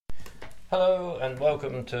Hello and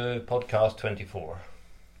welcome to podcast 24,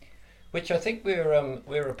 which I think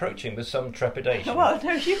we're approaching with some trepidation. Well,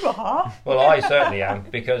 no, you are. Well, I certainly am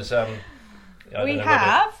because I don't We know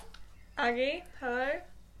have. Aggie, hello.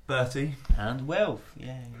 Bertie. And Wilf,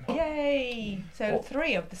 yay. Yay! So Oh.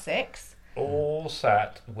 3 of the 6. all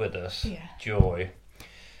sat with us. Yeah. Joy.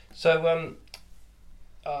 So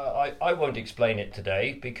I won't explain it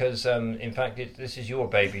today because in fact this is your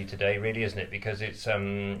baby today, really, isn't it? Because it's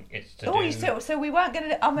to Oh, do. so we weren't going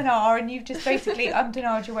to and ah, and you've just basically and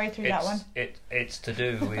ahed your way through that one. It's to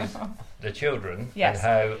do with the children Yes.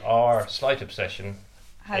 and how our slight obsession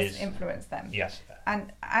Has is- influenced them. Yes.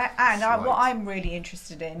 What I'm really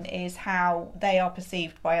interested in is how they are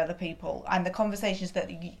perceived by other people and the conversations that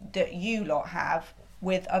you lot have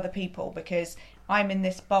with other people, because I'm in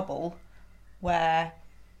this bubble where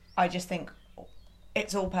I just think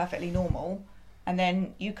it's all perfectly normal, and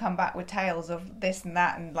then you come back with tales of this and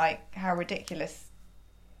that and like how ridiculous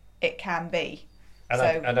it can be. And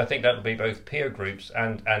I think that'll be both peer groups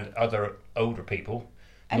and other older people,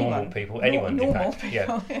 normal people, anyone in normal fact.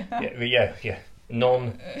 people, Yeah.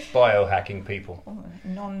 Non-biohacking people.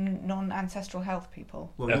 non-ancestral health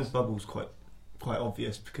people. Well, your bubble's quite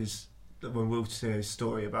obvious, because when we'll say a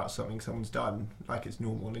story about something someone's done, like it's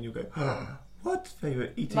normal, and you'll go, what? They were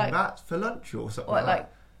eating Like- that for lunch or something What, like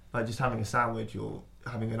that. Like just having a sandwich or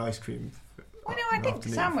having an ice cream. Well, no, I think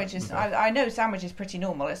sandwiches. I know sandwich is pretty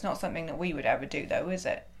normal. It's not something that we would ever do, though, is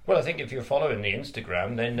it? Well, I think if you're following the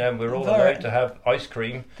Instagram, then we're all The- allowed to have ice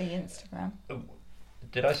cream. The Instagram.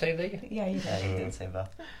 Did I say the? Yeah, you Yeah, do. you did say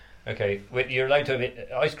that. Okay, you're allowed to have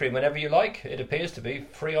ice cream whenever you like. It appears to be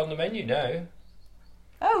free on the menu now.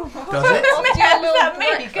 Oh, Does it? Is that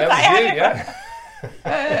me? 'Cause I That had was you, yeah.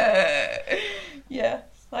 Yes,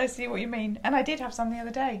 I see what you mean. And I did have some the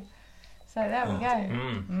other day. So there we Oh, go.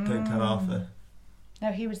 Mm. Don't tell Arthur.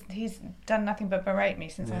 No, he's done nothing but berate me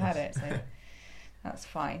since I Yes. had it, so that's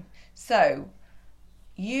fine. So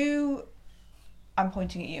I'm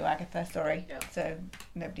pointing at you, Agatha, sorry. Yeah. So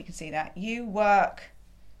nobody can see that. You work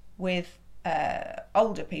with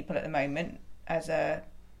older people at the moment as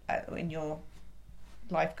in your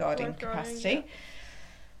lifeguarding capacity.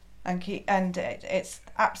 And it's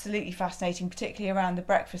absolutely fascinating, particularly around the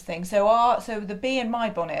breakfast thing. So the bee in my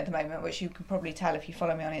bonnet at the moment, which you can probably tell if you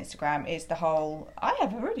follow me on Instagram, is the whole, I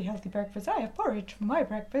have a really healthy breakfast. I have porridge for my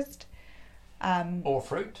breakfast. Or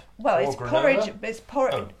fruit. Well, or it's granola. porridge.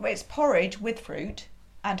 Oh. It's porridge with fruit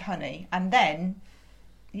and honey, and then,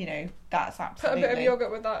 that's Put a absolutely bit of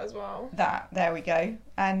yogurt with that as well. that. There we go,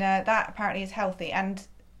 and that apparently is healthy. And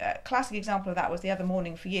a classic example of that was the other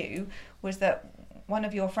morning for you, was that one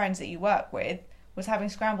of your friends that you work with was having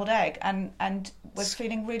scrambled egg and was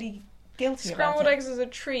feeling really guilty Scrambled about it. eggs is a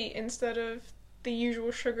treat instead of the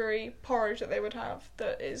usual sugary porridge that they would have.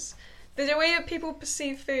 That is, there's a way that people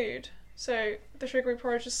perceive food. So the sugary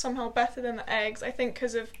porridge is somehow better than the eggs, I think,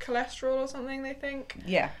 because of cholesterol or something, they think.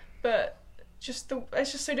 Yeah. But it's just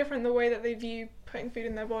so different the way that they view putting food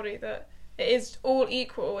in their body, that it is all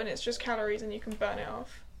equal and it's just calories and you can burn it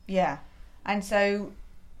off. Yeah, and so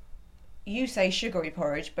you say sugary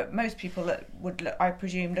porridge, but most people I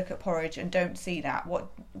presume, look at porridge and don't see that.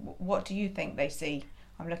 What do you think they see?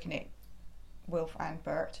 I'm looking at Wilf and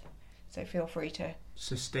Bert, so feel free to.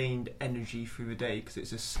 Sustained energy through the day, because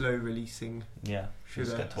it's a slow releasing Yeah. sugar.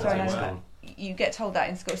 Just get told Sorry, in no, school. You get told that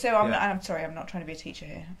in school. So I'm sorry, I'm not trying to be a teacher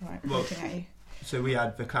here. Right, Well- pointing at you. So we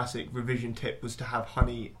had the classic revision tip was to have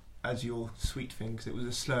honey as your sweet thing, because it was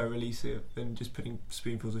a slower releaser than just putting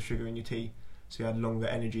spoonfuls of sugar in your tea, so you had longer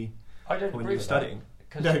energy I don't when agree you were with studying.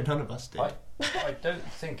 that. No, none of us did. I don't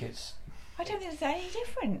think it's I don't think there's any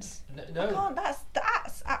difference. I no. can't.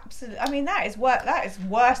 That's absolutely. I mean, that is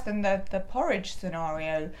worse than the porridge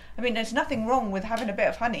scenario. I mean, there's nothing wrong with having a bit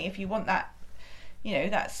of honey if you want that,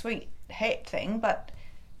 that sweet hit thing. But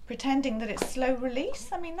pretending that it's slow release,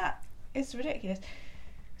 I mean, that is ridiculous.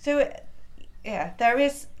 So, yeah, there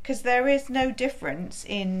is no difference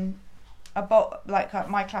in a bowl. Like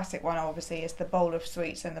my classic one, obviously, is the bowl of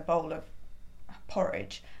sweets and the bowl of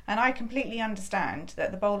porridge, and I completely understand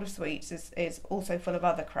that the bowl of sweets is also full of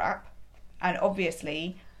other crap, and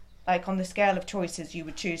obviously, like on the scale of choices, you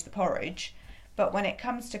would choose the porridge, but when it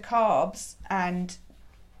comes to carbs and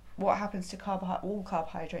what happens to all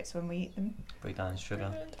carbohydrates when we eat them, Break down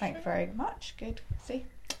sugar. thank you very much, good, see,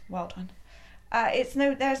 well done.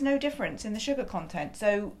 There's no difference in the sugar content,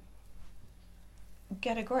 so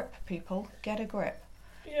get a grip, people, get a grip.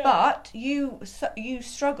 Yeah. But you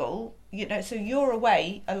struggle, so you're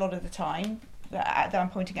away a lot of the time. I'm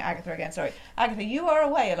pointing at Agatha again, sorry. Agatha, you are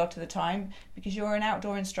away a lot of the time because you're an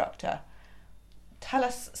outdoor instructor. Tell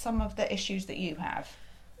us some of the issues that you have.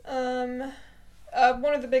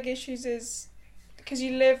 One of the big issues is because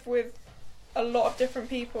you live with a lot of different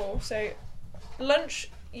people. So lunch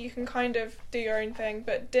you can kind of do your own thing,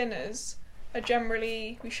 but dinners are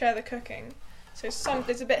generally we share the cooking. So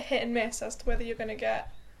there's a bit hit and miss as to whether you're going to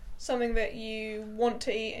get something that you want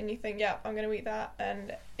to eat and you think, yeah, I'm going to eat that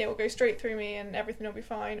and it will go straight through me and everything will be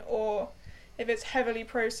fine, or if it's heavily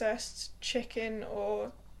processed chicken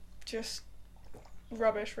or just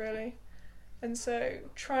rubbish really. And so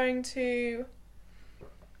trying to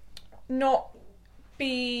not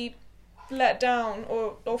be let down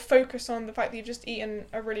or focus on the fact that you've just eaten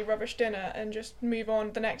a really rubbish dinner and just move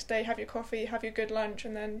on the next day, have your coffee, have your good lunch,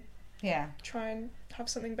 and then try and have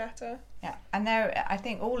something better. Yeah, and there, I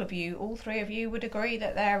think all three of you would agree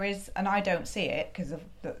that there is, and I don't see it because of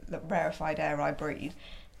the rarefied air I breathe,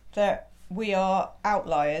 that we are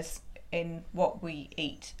outliers in what we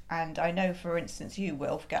eat. And I know, for instance, you,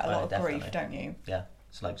 Wilf, get a lot of definitely. grief, don't you? Yeah,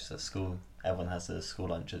 it's like just at school. Everyone has their school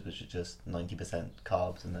lunches, which are just 90%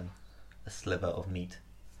 carbs and then a sliver of meat.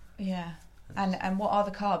 Yeah. And what are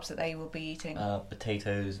the carbs that they will be eating?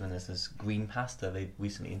 Potatoes, and there's this green pasta they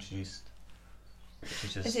recently introduced.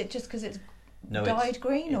 Which is, is it just because it's no, dyed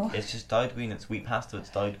green? Or it's just dyed green. It's wheat pasta. It's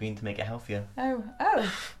dyed green to make it healthier.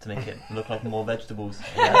 Oh. To make it look like more vegetables.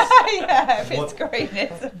 Yes. Yeah, if it's green,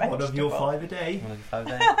 it's a vegetable. One of your 5 a day. 1 of your 5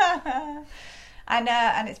 days.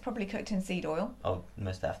 And it's probably cooked in seed oil. Oh,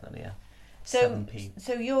 most definitely, yeah. So 7p.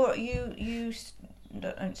 So you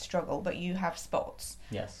don't struggle, but you have spots.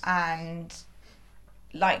 Yes. And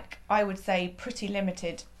like I would say, pretty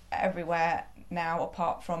limited everywhere now,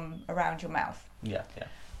 apart from around your mouth. Yeah.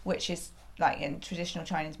 Which is like in traditional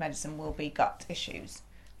Chinese medicine will be gut issues.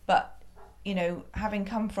 But you know, having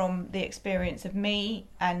come from the experience of me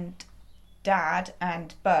and Dad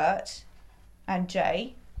and Bert and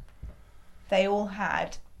Jay, they all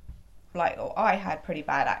had I had pretty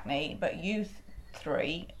bad acne, but you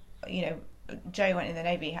three, you know, Jay went in the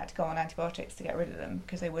Navy, had to go on antibiotics to get rid of them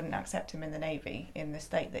because they wouldn't accept him in the Navy in the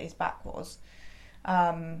state that his back was,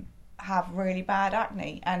 have really bad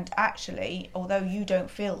acne. And actually, although you don't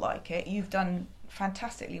feel like it, you've done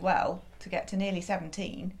fantastically well to get to nearly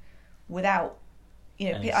 17 without,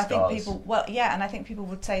 you know, any I think scars. people, well, yeah, and I think people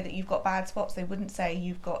would say that you've got bad spots. They wouldn't say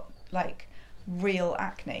you've got like real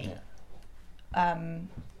acne. Yeah.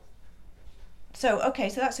 So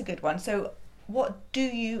that's a good one. So what do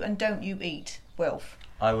you and don't you eat, Wilf?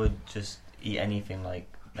 I would just eat anything, like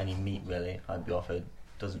any meat really. I'd be offered.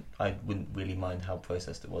 I wouldn't really mind how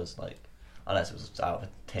processed it was, like unless it was out of a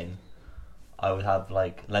tin. I would have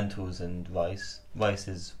like lentils and rice. Rice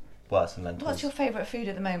is worse than lentils. What's your favourite food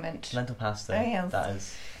at the moment? Lentil pasta. Oh, yes. That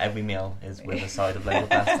is, every meal is with a side of lentil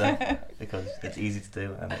pasta because it's easy to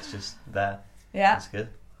do and it's just there. Yeah. It's good.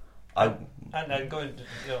 And going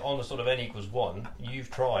on the sort of n=1, you've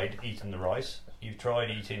tried eating the rice, you've tried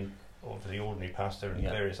eating obviously ordinary pasta and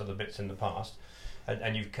various other bits in the past,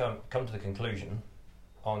 and you've come to the conclusion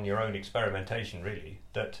on your own experimentation really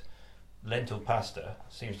that lentil pasta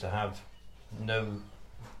seems to have no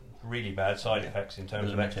really bad side effects in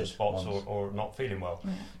terms of extra spots or not feeling well.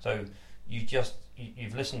 So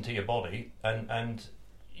you've listened to your body and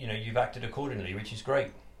you know you've acted accordingly, which is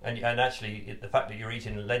great. And actually, the fact that you're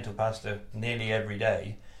eating lentil pasta nearly every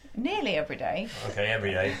day. Nearly every day. Okay, every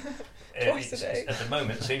day. Twice a day. At the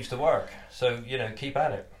moment, seems to work. So, you know, keep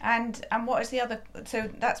at it. And what is the other... So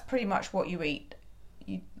that's pretty much what you eat.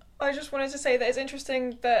 I just wanted to say that it's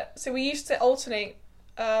interesting that... So we used to alternate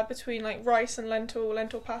between like rice and lentil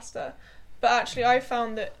pasta. But actually, I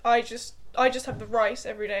found that I just have the rice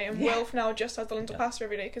every day. And Wilf now just has the lentil pasta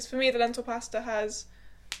every day. Because for me, the lentil pasta has...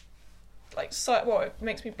 it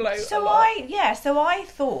makes me bloat a lot. I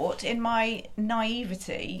thought in my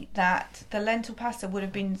naivety that the lentil pasta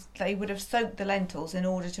they would have soaked the lentils in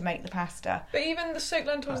order to make the pasta. But even the soaked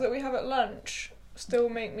lentils that we have at lunch still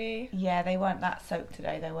make me... Yeah, they weren't that soaked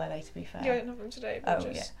today though, were they, to be fair? Yeah, I didn't have them today,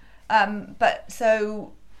 but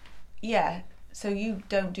so you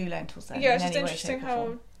don't do lentils then? Yeah, in it's just any way, interesting shape or how...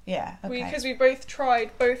 form? Yeah, okay. Because we both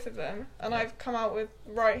tried both of them, and I've come out with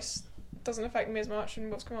rice. Doesn't affect me as much,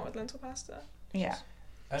 and what's come out with lentil pasta. Yeah.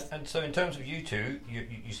 And so in terms of you two,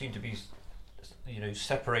 you seem to be, you know,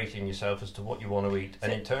 separating yourself as to what you want to eat.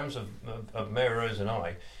 And in terms of Mary Rose and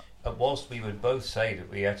I, whilst we would both say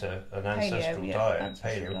that we ate an ancestral diet,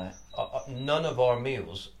 paleo, none of our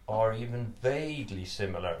meals are even vaguely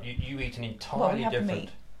similar. You eat an entirely different... Meat.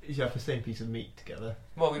 You have the same piece of meat together.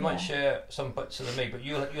 Well, we might share some bits of the meat, but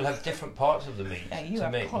you'll have different parts of the meat Yeah, you to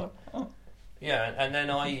have me. Yeah, and then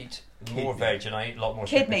I eat more Kidney. veg and I eat a lot more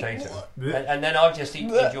Kidney. sweet potato. And then I've just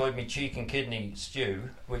enjoyed my cheek and kidney stew,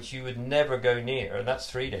 which you would never go near, and that's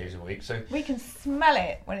 3 days a week. So We can smell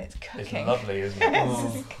it when it's it's cooking. lovely, isn't it?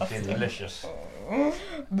 Oh. It's delicious.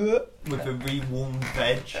 With the rewarmed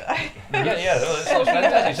veg. Yeah, well, it sounds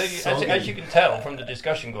fantastic. So as you can tell from the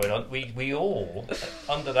discussion going on, we all,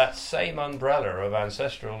 under that same umbrella of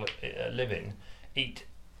ancestral living, eat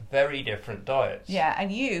very different diets. Yeah,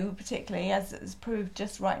 and you particularly, as is proved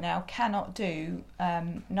just right now, cannot do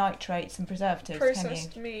nitrates and preservatives,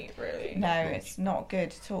 Processed can meat, really. you? No, it's not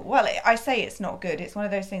good at all. Well, I say it's not good. It's one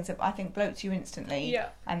of those things that I think bloats you instantly, Yeah.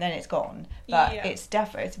 and then it's gone. But Yeah. it's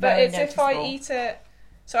definitely it's But very it's if I noticeable. eat it.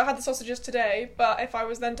 So I had the sausages today, but if I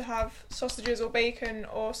was then to have sausages or bacon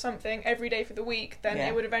or something every day for the week, then Yeah.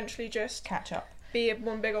 it would eventually just Catch up. be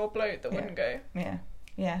one big old bloat that Yeah. wouldn't go. Yeah,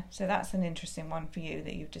 yeah. So that's an interesting one for you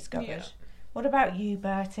that you've discovered. Yeah. What about you,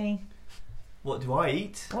 Bertie? What do I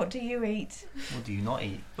eat? What do you eat? What do you not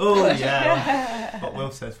eat? Oh yeah, what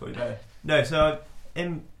Will says for you there. No, so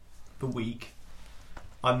in the week,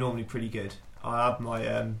 I'm normally pretty good. I have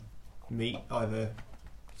my meat, either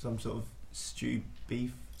some sort of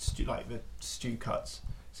beef stew, like the stew cuts,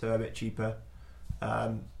 so they're a bit cheaper.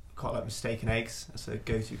 Quite like my steak and eggs. That's a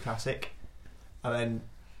go-to classic. And then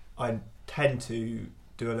I tend to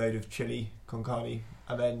do a load of chili con carne,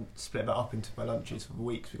 and then split that up into my lunches for the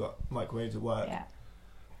week. 'Cause we've got microwaves at work. Yeah.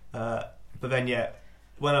 But then,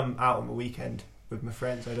 when I'm out on the weekend with my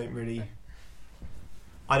friends, I'm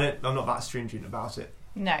not that stringent about it,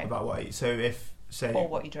 No. about what I eat. So if, say, Or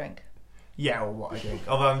what you drink. yeah, or what I drink.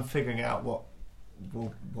 Although I'm figuring out what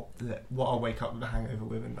I'll wake up with a hangover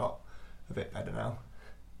with and not a bit better now.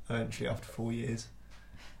 Eventually, after 4 years.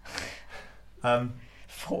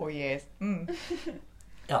 4 years.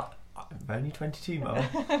 Yeah, I'm only 22,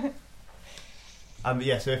 Mum. But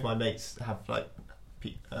yeah, so if my mates have like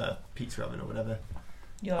pizza oven or whatever,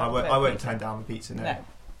 I won't turn down the pizza. No,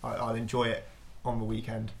 I'll enjoy it on the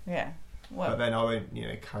weekend. Yeah. But Well, then I won't,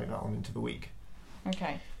 carry that on into the week.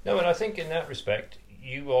 okay. No, and I think in that respect,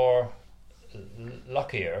 you are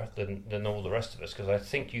luckier than all the rest of us, because I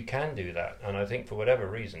think you can do that, and I think for whatever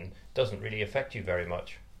reason, it doesn't really affect you very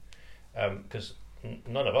much, because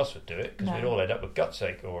none of us would do it, because No. we'd all end up with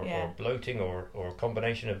gutsache or Yeah. bloating or a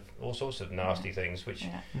combination of all sorts of nasty things, which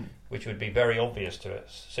Yeah. would be very obvious to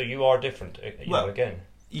us. So you are different, Well, again.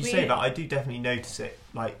 You We- say that, I do definitely notice it,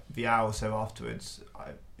 like the hour or so afterwards.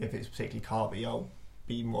 If it's particularly carby, I'll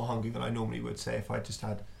be more hungry than I normally would, say, if I just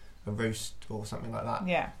had a roast or something like that.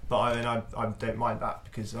 Yeah. But I don't mind that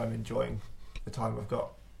because I'm enjoying the time I've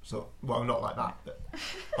got. So, well, not like that, but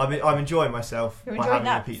I'm enjoying myself You're by enjoying having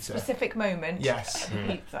a that pizza. specific moment. Yes. The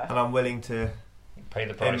pizza. And I'm willing to, Pay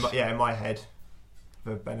the price. in my head,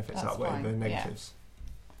 the benefits That's outweigh fine, the yeah. negatives.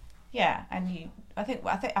 Yeah, and I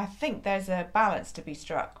think there's a balance to be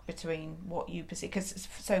struck between what you perceive. Because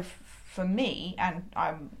for me, and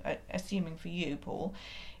I'm assuming for you, Paul,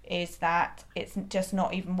 is that it's just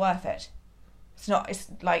not even worth it. It's not. It's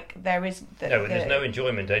like there is. There's no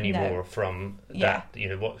enjoyment anymore No. from Yeah.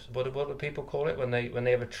 that. What do people call it when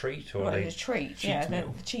they have a treat or Well, they the treat, cheat yeah,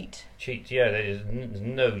 meal. the cheat. cheat? Yeah, there's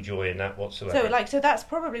no joy in that whatsoever. So that's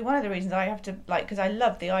probably one of the reasons I have to because I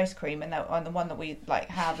love the ice cream and the one that we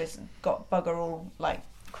have is got bugger all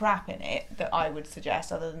crap in it that I would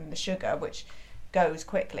suggest other than the sugar, which goes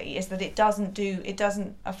quickly, is that it doesn't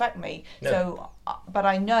affect me. No. So but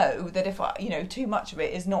I know that if too much of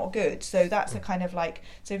it is not good. So that's a kind of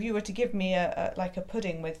so if you were to give me a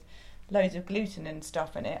pudding with loads of gluten and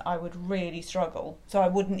stuff in it, I would really struggle. So I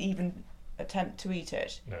wouldn't even attempt to eat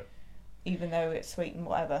it. No. Even though it's sweet and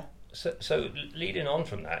whatever. So leading on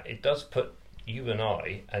from that, it does put you and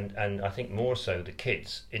I, and I think more so the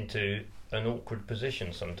kids, into an awkward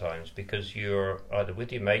position sometimes, because you're either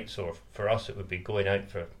with your mates, or for us it would be going out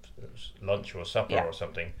for lunch or supper Yeah. or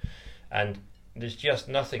something, and there's just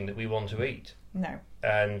nothing that we want to eat, No.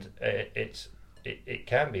 and it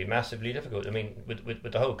can be massively difficult. I mean, with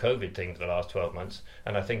the whole COVID thing for the last 12 months,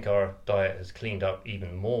 and I think our diet has cleaned up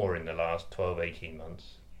even more in the last 12-18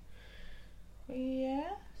 months.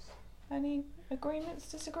 Yes. Any agreements,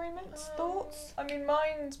 disagreements, thoughts? I mean,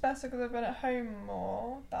 mine's better because I've been at home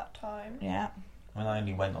more that time. Yeah. When I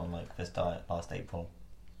only went on this diet last April,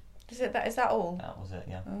 Is that all? that was it.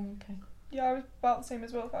 Yeah. Oh, okay. Yeah, I was about the same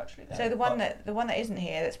as Wilf actually. Then. So the one that isn't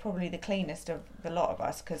here, that's probably the cleanest of the lot of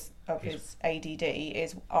us because of his ADD,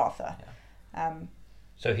 is Arthur.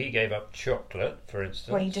 So he gave up chocolate, for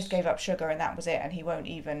instance. Well, he just gave up sugar and that was it, and he won't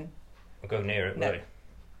even. Go near it, No. really.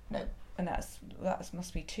 No. And that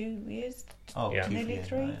must be 2 years, Oh, Yeah. 2 Nearly years,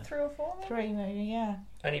 3? right, yeah. 3 or 4. Maybe? 3 maybe. Yeah.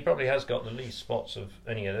 And he probably has got the least spots of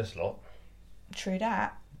any of this lot. True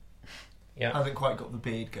that. Yeah. Hasn't quite got the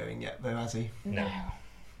beard going yet, though, has he? No.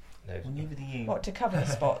 No. Well, neither do you. What, to cover the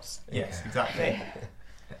spots? Yes, exactly.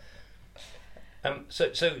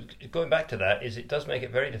 So going back to that, is it does make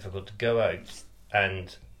it very difficult to go out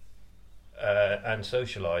and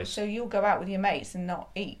socialise. So you'll go out with your mates and not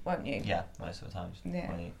eat, won't you? Yeah, most of the time.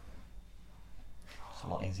 Yeah. It's a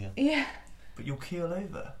lot easier. Yeah. But you'll keel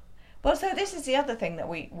over. Well, so this is the other thing that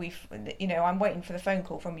we've, you know, I'm waiting for the phone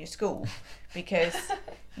call from your school because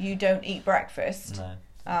you don't eat breakfast, No.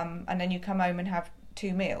 and then you come home and have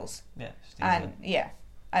 2 meals. Yeah, it's easier. And yeah,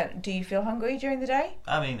 do you feel hungry during the day?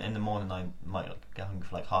 I mean, in the morning I might get hungry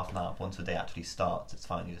for like half an hour. Once the day actually starts, it's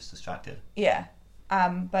fine. You're just distracted. Yeah,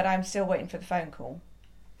 but I'm still waiting for the phone call.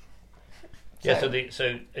 Yeah,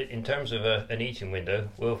 so in terms of an eating window,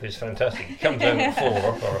 Wilf is fantastic. He comes home at 4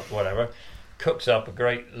 or whatever, cooks up a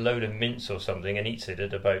great load of mince or something and eats it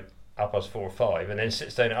at about 4:30 or 5, and then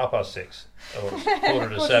sits down at 6:30 or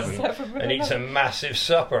 6:45 and eats a massive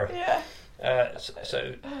supper. Yeah.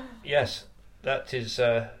 So yes, that is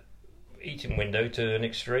eating window to an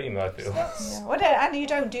extreme, I feel. Yeah. Well, and you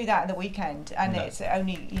don't do that in the weekend, and No. it's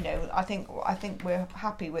only, you know, I think we're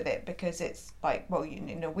happy with it because it's like, well,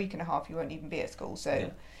 in a week and a half you won't even be at school, so. Yeah.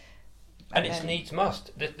 And it's needs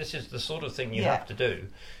must. This is the sort of thing you have to do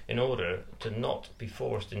in order to not be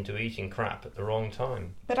forced into eating crap at the wrong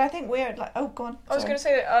time. But I think we're like, oh, go on. I was going to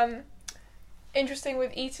say that interesting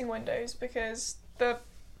with eating windows, because the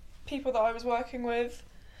people that I was working with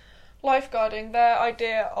lifeguarding, their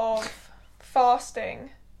idea of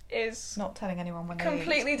fasting is Not telling anyone when they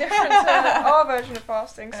completely different to our version of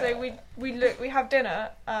fasting. So we have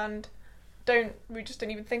dinner and we just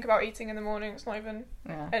don't even think about eating in the morning. It's not even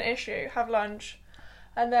an issue. Have lunch,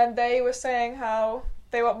 and then they were saying how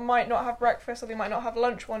they might not have breakfast or they might not have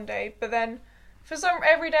lunch one day, but then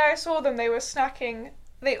every day I saw them, they were snacking.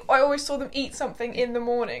 I always saw them eat something in the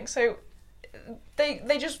morning. So they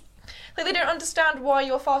just they don't understand why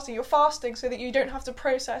you're fasting. You're fasting so that you don't have to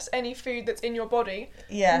process any food that's in your body.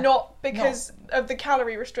 Yeah. Not because of the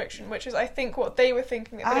calorie restriction, which is I think what they were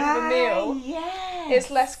thinking, that they have a meal. Yes.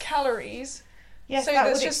 It's less calories. Yes, so that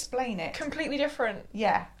that's would just explain it. Completely different.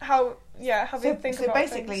 Yeah. How they think so about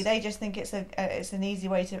basically, things. they just think it's an easy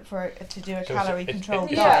way to do a So calorie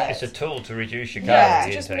controlled it's diet. It's a tool to reduce your Yeah.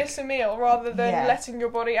 calorie to just intake. miss a meal rather than letting your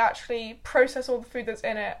body actually process all the food that's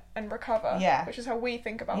in it and recover. Yeah. Which is how we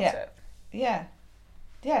think about Yeah. it. Yeah.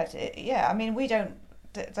 Yeah. I mean, we don't.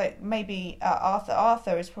 Like maybe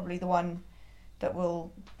Arthur is probably the one that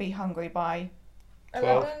will be hungry by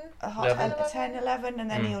 12, 10, 11, and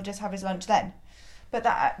then he'll just have his lunch then. But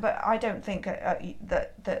I don't think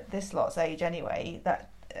that this lot's age anyway, that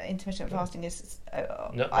intermittent fasting is.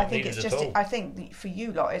 I think it's just. I think for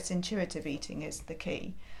you lot, it's intuitive eating is the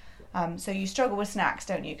key. So you struggle with snacks,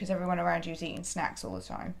 don't you? Because everyone around you is eating snacks all the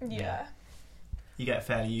time. Yeah. You get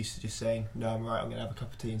fairly used to just saying, no, I'm right, I'm going to have a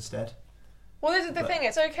cup of tea instead. Well, this is the thing.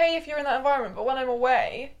 It's okay if you're in that environment, but when I'm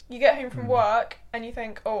away, you get home from work and you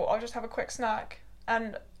think, oh, I'll just have a quick snack.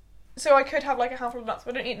 And so I could have like a handful of nuts,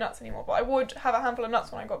 but I don't eat nuts anymore. But I would have a handful of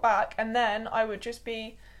nuts when I got back, and then I would just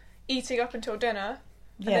be eating up until dinner.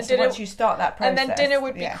 Yeah, so once you start that process. And then dinner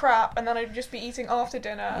would be crap, and then I'd just be eating after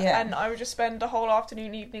dinner, and I would just spend the whole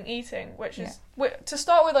afternoon, evening eating, which is... To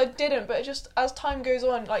start with, I didn't, but it just, as time goes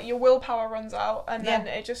on, like, your willpower runs out, and then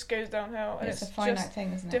it just goes downhill, and it's a finite just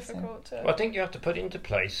thing, isn't it? difficult to... Well, I think you have to put into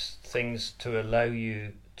place things to allow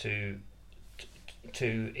you to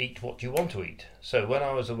eat what you want to eat. So when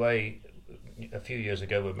I was away a few years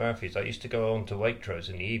ago with Murphy's, I used to go on to Waitrose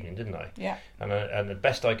in the evening, didn't I? Yeah. And the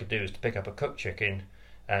best I could do is to pick up a cooked chicken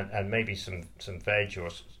and maybe some veg or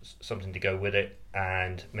something to go with it,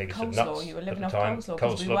 and maybe some nuts. You were living at the off time.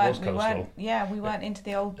 coleslaw. We weren't into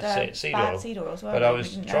the old seed bad oil. seed oils, were But we? I was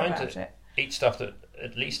We didn't know trying about to it. eat stuff that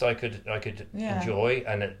at least I could enjoy,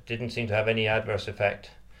 and it didn't seem to have any adverse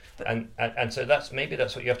effect. And so that's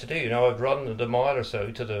what you have to do. You know, I'd run the mile or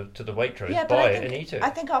so to the Waitrose, buy it and eat it. I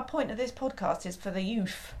think our point of this podcast is for the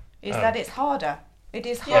youth, is that it's harder. It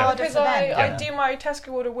is harder because for them. I do my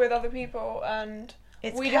Tesco order with other people, and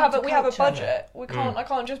It's we have a counterculture. budget. We can't. I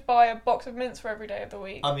can't just buy a box of mints for every day of the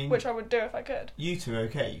week. I mean, which I would do if I could. You two are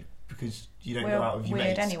okay because you don't We're go out with your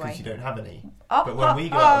weird mates anyway. because you don't have any. Oh, But when we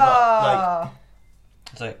go out,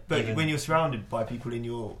 when you're surrounded by people in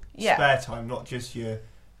your spare time, not just your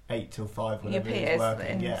 8 till 5, your whenever it is peers,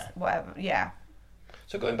 working, whatever,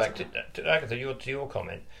 So going back to Agatha, your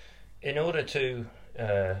comment, in order to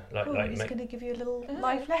he's going to give you a little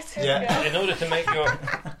life lesson. Yeah. in order to make your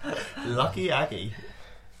Lucky Aggie.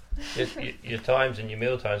 your times and your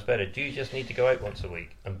meal times better, do you just need to go out once a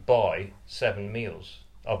week and buy 7 meals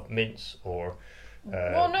of mince or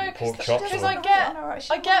Well, no, pork because chops. I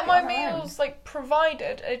Or, get my meals like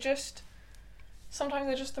provided. It just sometimes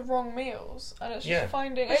they're just the wrong meals, and it's just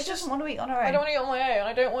finding. She doesn't want to eat on her own. I don't want to eat on my own.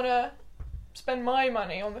 I don't want to spend my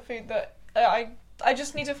money on the food that I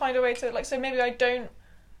just need to find a way to like. So maybe I don't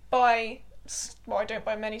buy. Well, I don't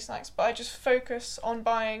buy many snacks, but I just focus on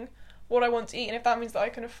buying what I want to eat, and if that means that I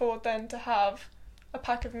can afford then to have a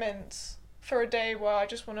pack of mints for a day where I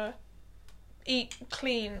just want to eat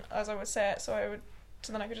clean, as I would say it, so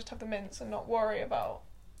then I could just have the mints and not worry about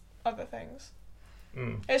other things.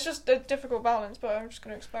 It's just a difficult balance, but I'm just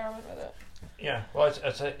going to experiment with it. Yeah, well,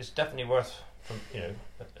 it's definitely worth,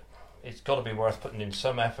 it's got to be worth putting in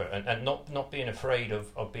some effort and not being afraid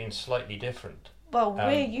of being slightly different. Well,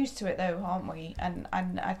 we're used to it though, aren't we? And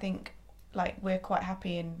I think like we're quite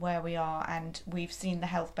happy in where we are, and we've seen the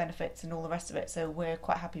health benefits and all the rest of it, so we're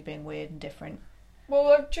quite happy being weird and different. Well,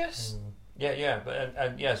 I've just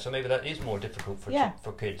so maybe that is more difficult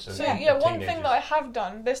for kids. And, so and one teenagers. thing that I have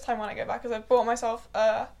done this time when I go back is I've bought myself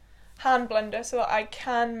a hand blender so that I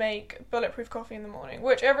can make bulletproof coffee in the morning.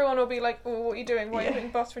 Which everyone will be like, "Oh, what are you doing? Why are you putting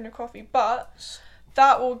butter in your coffee?" But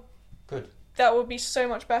that will be so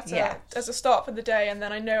much better as a start for the day, and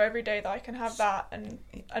then I know every day that I can have that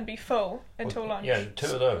and be full until lunch. Yeah, 2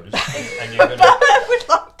 of those, and you're gonna. I would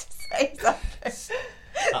like to say something.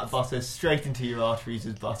 That butter straight into your arteries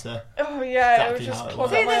as butter. Oh yeah, it Exactly would just how it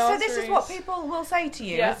clog works. up my So arteries. this is what people will say to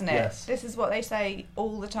you, Yeah. isn't it? Yes. This is what they say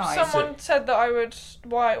all the time. Someone said that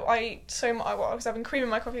why I eat so much, because I've been creaming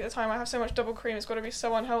my coffee at the time, I have so much double cream, it's got to be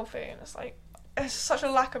so unhealthy, and it's like, it's such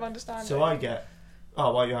a lack of understanding. So I get, why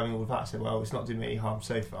are you having all of that? I say, well, it's not doing me any harm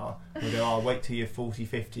so far. And they go, wait till you're 40,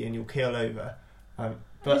 50 and you'll keel over.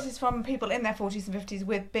 But this is from people in their 40s and 50s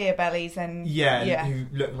with beer bellies and... who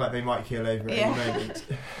look like they might keel over at any moment.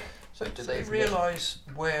 So do they realise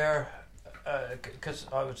where... Because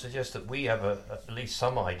I would suggest that we have at least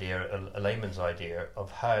some idea, a layman's idea,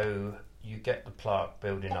 of how you get the plaque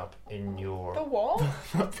building up in your... The what?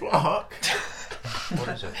 Plaque? What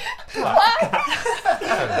is it? Plaque.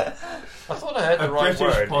 I thought I heard the right British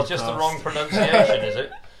word. It's just the podcast. wrong pronunciation, is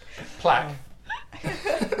it? Plaque.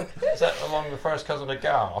 Is that along the first cousin of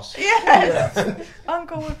gas? Yes!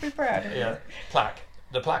 Uncle would be proud of you. Yeah. Plaque.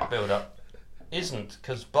 The plaque build-up isn't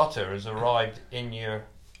because butter has arrived in your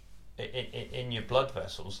blood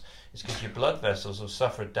vessels. It's because your blood vessels have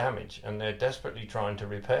suffered damage and they're desperately trying to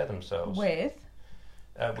repair themselves With?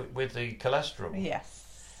 With the cholesterol.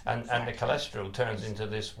 Yes. And the cholesterol turns into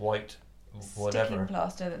this white whatever. Sticking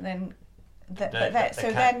plaster that then... They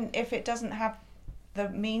then if it doesn't have the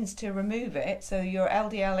means to remove it, so your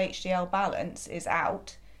LDL HDL balance is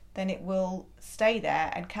out, then it will stay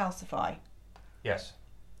there and calcify. Yes.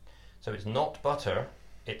 So it's not butter.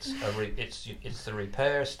 It's it's the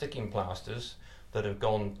repair sticking plasters that have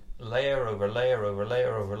gone layer over layer over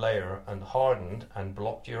layer over layer and hardened and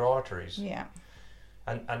blocked your arteries. Yeah.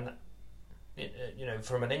 And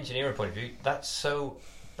from an engineering point of view, that's so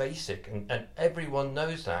basic, and everyone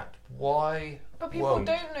knows that. Why? But people won't?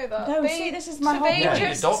 don't know that. No, see, this is my whole they Yeah, point. your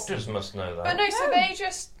just- doctors must know that. But no, so No. they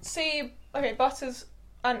just see, butters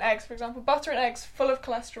and eggs, for example. Butter and eggs full of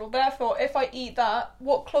cholesterol. Therefore, if I eat that,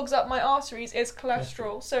 what clogs up my arteries is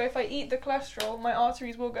cholesterol. So if I eat the cholesterol, my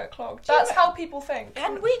arteries will get clogged. That's how people think.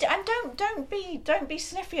 And don't be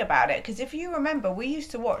sniffy about it, because if you remember, we used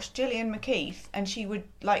to watch Gillian McKeith, and she would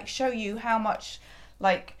like show you how much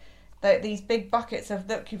these big buckets of,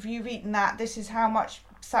 look, if you've eaten that, this is how much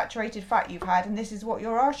saturated fat you've had, and this is what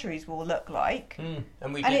your arteries will look like. And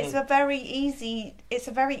It's a very easy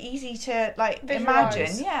to like Visualise.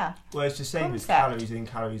 imagine. Yeah. Well, it's the same as Concept. calories in,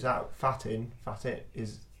 calories out. Fat in, fat in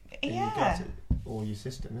is in your gut or your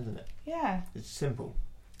system, isn't it? Yeah. It's simple.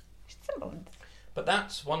 It's simple. But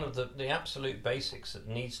that's one of the absolute basics that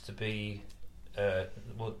needs to be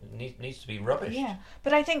needs to be rubbished. Yeah,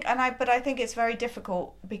 but I think it's very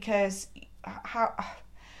difficult because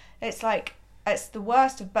it's the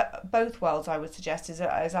worst of both worlds. I would suggest is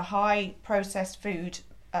a high processed food,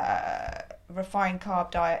 refined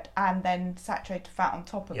carb diet, and then saturated fat on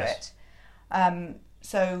top of Yes. it.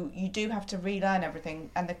 So you do have to relearn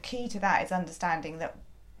everything, and the key to that is understanding that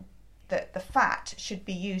the fat should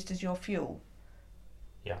be used as your fuel.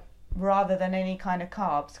 Yeah. Rather than any kind of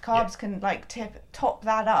carbs. Carbs can top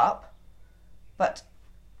that up, but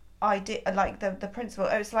I did the principle.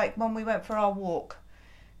 It was like when we went for our walk,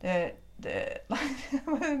 the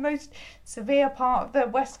most severe part of the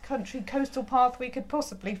West Country coastal path we could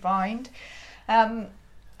possibly find, and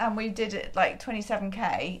we did it like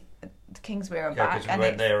 27k, Kingswear and back. because we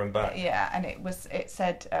went there and back. Yeah, and it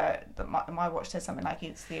said that my watch said something like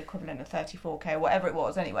it's the equivalent of 34k or whatever it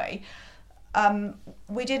was anyway.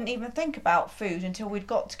 we didn't even think about food until we'd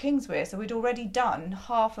got to Kingswear, so we'd already done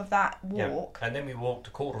half of that walk. And then we walked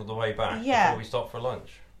a quarter of the way back Yeah. before we stopped for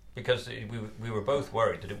lunch. Because we were both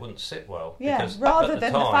worried that it wouldn't sit well. Yeah, Because rather at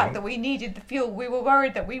than the the fact time, that we needed the fuel, we were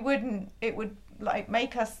worried that it would like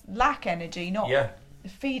make us lack energy, not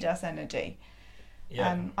feed us energy.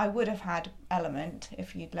 Yeah. I would have had Element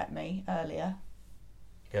if you'd let me earlier.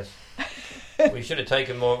 Yes. We should have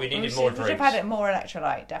taken more. We needed more We drinks. should have had it more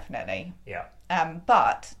electrolyte, definitely. Yeah.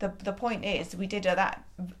 But the point is, we did that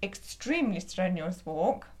extremely strenuous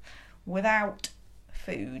walk without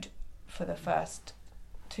food for the first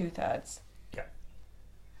 2/3. Yeah.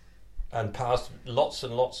 And past lots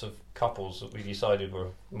and lots of couples that we decided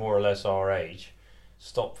were more or less our age,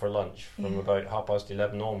 stopped for lunch from about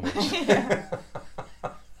 11:30 onwards.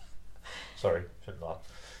 Sorry, should laugh.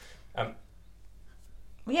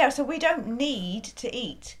 Yeah, so we don't need to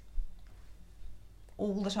eat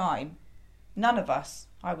all the time. None of us,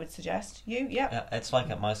 I would suggest. You, Yeah, it's like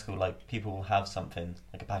at my school, like people will have something,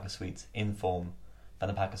 like a pack of sweets in form, then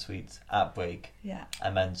a pack of sweets at break, Yeah.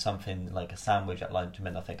 and then something like a sandwich at lunch, and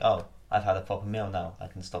then I think, oh, I've had a proper meal now, I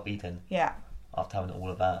can stop eating Yeah. after having all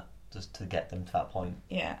of that, just to get them to that point.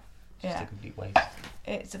 Yeah. It's just Yeah. a complete waste.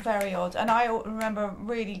 It's very odd. And I remember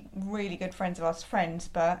really, really good friends of ours, friends,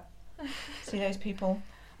 but see those people.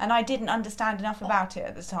 And I didn't understand enough about it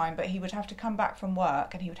at the time, but he would have to come back from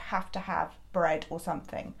work and he would have to have bread or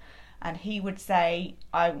something. And he would say,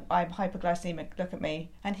 I'm hypoglycemic, look at me.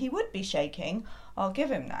 And he would be shaking. I'll give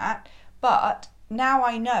him that. But now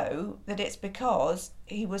I know that it's because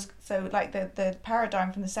he was, so like the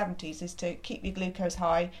paradigm from the 70s is to keep your glucose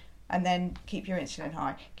high and then keep your insulin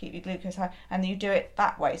high, keep your glucose high, and you do it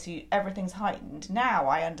that way, so everything's heightened. Now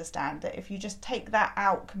I understand that if you just take that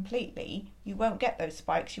out completely, you won't get those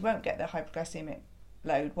spikes, you won't get the hypoglycemic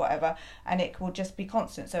load, whatever, and it will just be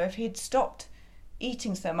constant. So if he'd stopped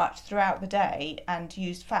eating so much throughout the day and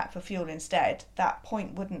used fat for fuel instead, that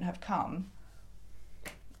point wouldn't have come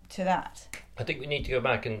to that. I think we need to go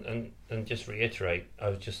back and just reiterate. I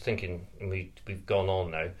was just thinking, and we've gone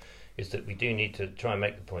on now, is that we do need to try and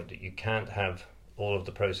make the point that you can't have all of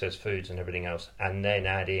the processed foods and everything else and then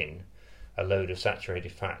add in a load of saturated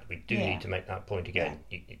fat. We do need to make that point again.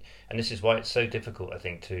 And this is why it's so difficult, I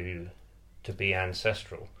think, to be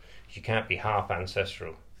ancestral. You can't be half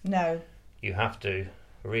ancestral. No. You have to,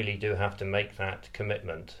 really do have to make that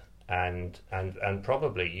commitment. And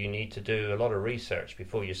probably you need to do a lot of research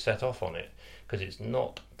before you set off on it, because it's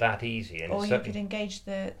not that easy. And or you could engage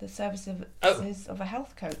the services of a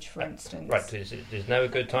health coach, for instance. Right, is now a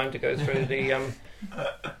good time to go through the...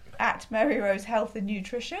 At Mary Rose Health and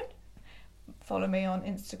Nutrition. Follow me on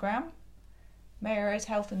Instagram.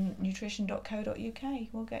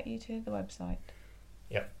 maryrosehealthandnutrition.co.uk will get you to the website.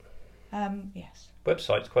 Yep. Yes.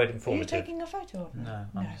 Website's quite Are you informative. taking a photo of me? No,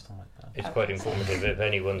 I'm just not like that. It's quite informative if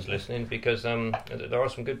anyone's listening, because there are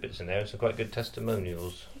some good bits in there. Some quite good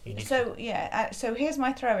testimonials. So here's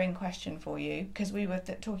my throw-in question for you, because we were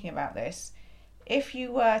talking about this. If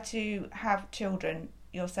you were to have children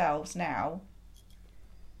yourselves now,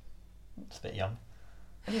 It's a bit young.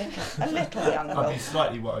 a little young, I'd Will. be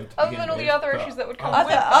slightly worried. to Other begin than all the with, other but issues that would come I'll-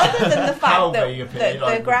 with it. Other than the fact How that, big a opinion I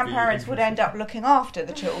the would grandparents be would end up looking after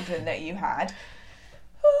the children that you had,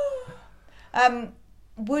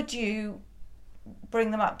 would you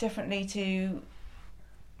bring them up differently to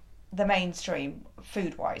the mainstream,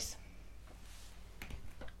 food-wise?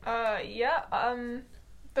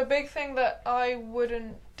 The big thing that I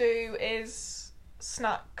wouldn't do is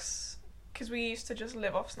snacks, because we used to just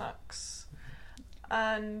live off snacks.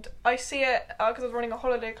 And I see it because I was running a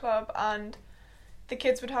holiday club, and the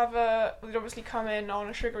kids would they'd obviously come in on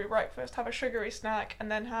a sugary breakfast, have a sugary snack, and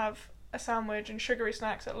then have a sandwich and sugary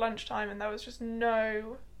snacks at lunchtime, and there was just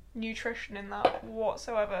no nutrition in that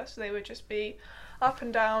whatsoever. So they would just be up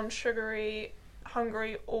and down, sugary,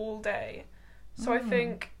 hungry all day. So I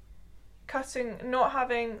think not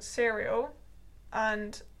having cereal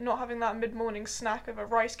and not having that mid-morning snack of a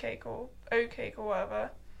rice cake or oat cake or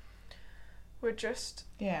whatever would just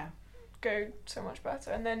go so much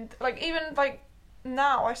better. And then even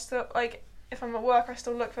now I still if I'm at work I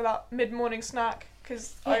still look for that mid-morning snack,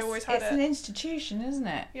 because I always had it. It's an institution, isn't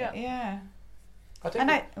it? Yeah. I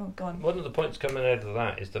think go on. one of the points coming out of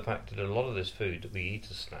that is the fact that a lot of this food that we eat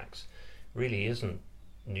as snacks really isn't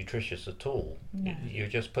nutritious at all. No. You're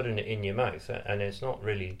just putting it in your mouth, and it's not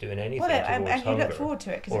really doing anything and towards you hunger look forward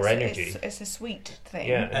to it or because energy. it's a sweet thing.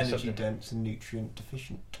 Yeah, it's Energy something- dense and nutrient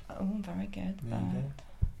deficient. Oh, very good. There you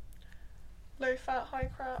Low fat,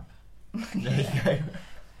 high crap. There you go.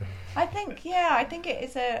 I think it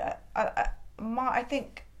is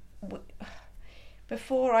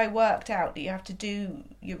before I worked out that you have to do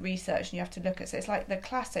your research and you have to look at. So it's like the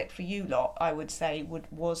classic for you lot, I would say,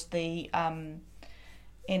 was the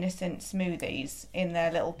innocent smoothies in their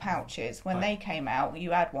little pouches. When they came out,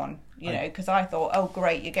 you had one, you know, because I thought, oh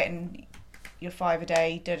great, you're getting your 5 a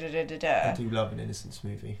day, da da da da da. I do love an innocent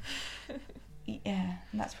smoothie. Yeah,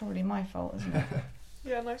 and that's probably my fault, isn't it?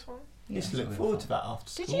 Yeah, nice one. Yeah. Used to look forward to that after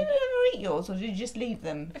school. Did you ever eat yours, or did you just leave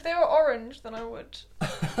them? If they were orange, then I would,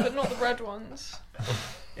 but not the red ones.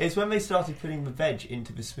 It's when they started putting the veg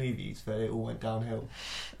into the smoothies that it all went downhill.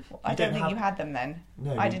 I don't think you had them then.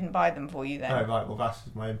 No, I didn't buy them for you then. Oh right, well that's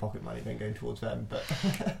my own pocket money then going towards them. But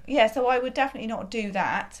Yeah, so I would definitely not do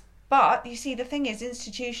that. But you see, the thing is,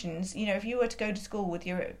 institutions, you know, if you were to go to school with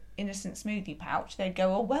your innocent smoothie pouch, they'd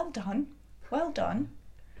go, "Oh, well done, well done."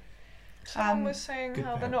 Someone was saying good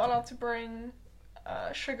how they're parent. not allowed to bring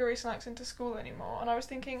sugary snacks into school anymore, and I was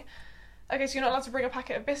thinking, okay, so you're not allowed to bring a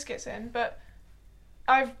packet of biscuits in, but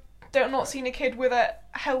I've not seen a kid with a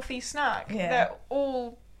healthy snack. Yeah. They're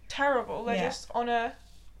all terrible. They're Yeah. just on a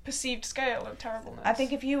perceived scale of terribleness. I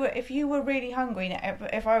think if you were really hungry,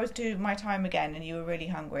 if I was to do my time again and you were really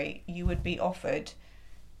hungry, you would be offered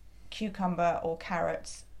cucumber or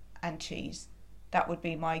carrots and cheese. That would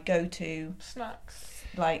be my go-to, snacks.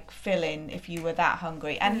 like, fill-in if you were that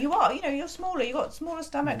hungry. And you are, you know, you're smaller, you've got smaller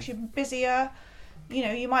stomachs, you're busier, you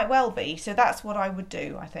know, you might well be. So that's what I would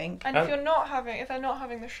do, I think. And if they're not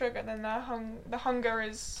having the sugar, then the hunger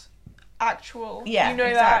is actual. Yeah, you know,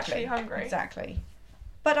 exactly, they're actually hungry. Exactly.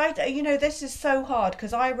 But you know, this is so hard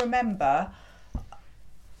because I remember,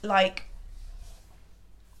 like,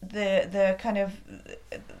 the kind of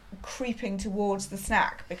creeping towards the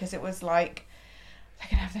snack because it was like they're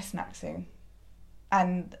gonna have their snack soon,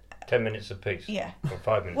 and 10 minutes apiece. yeah. Or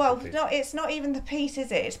 5 minutes Well, apiece. no, it's not even the piece,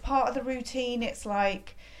 is it? It's part of the routine. It's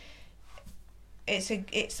like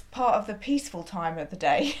it's part of the peaceful time of the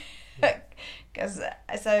day. Because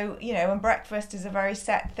so, you know, and breakfast is a very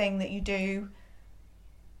set thing that you do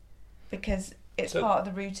because it's So- part of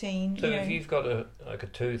the routine. So you know. if you've got a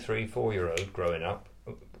 2, 3, 4-year-old growing up,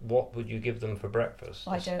 what would you give them for breakfast?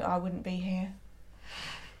 I wouldn't be here.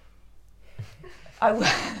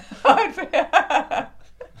 I'd be.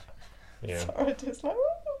 Yeah. Sorry, just like.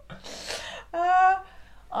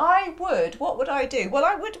 I would. What would I do? Well,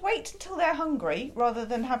 I would wait until they're hungry rather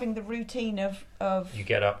than having the routine of You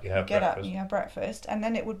get up, you have get breakfast. up, you have breakfast, and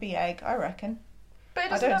then it would be egg. I reckon. But it I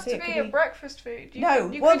doesn't don't have see to it be could a be- breakfast food. You No,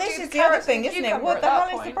 could well, do this is the carrots other thing, and isn't it? cucumber What at the that hell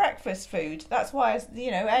is the point. breakfast food? That's why, egg,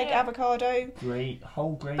 Yeah. avocado. great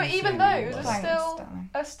whole grain. But even cereal, those are like- Thanks, darling.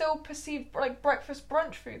 still perceived like breakfast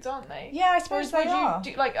brunch foods, aren't they? Yeah, I suppose Whereas they would are.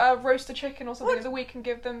 you do like roast a chicken or something What? of the week and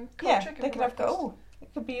give them cold Yeah, chicken they for could have breakfast?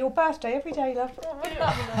 it could be your birthday every day, love. Oh, wouldn't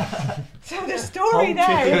that be nice? So the story Whole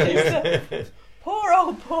now chicken. is that poor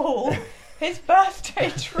old Paul, his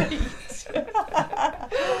birthday treat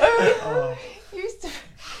used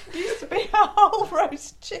to be a whole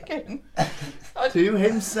roast chicken. To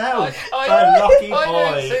himself. I A lucky I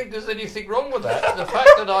don't boy. think there's anything wrong with that. The fact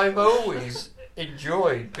that I've always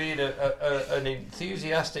enjoyed being an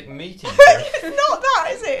enthusiastic meat eater. It's not that,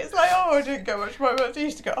 is it? It's like, oh, I didn't get much for my birthday. I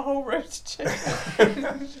used to get a whole roast chicken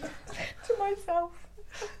to myself.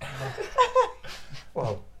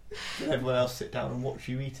 Well, Did everyone else sit down and watch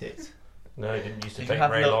you eat it? no, it didn't used to Did you take have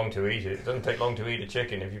very no- long to eat it. It doesn't take long to eat a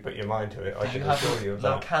chicken if you put your mind to it. I Did you can have assure you of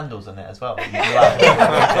little that. candles in it as well? It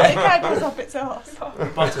candles up its arse.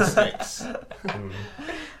 Butter sticks. Mm.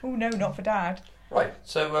 Oh no, not for Dad. Right,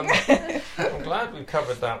 so I'm glad we've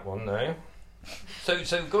covered that one now. So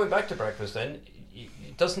going back to breakfast then,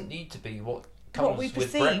 it doesn't need to be what comes we with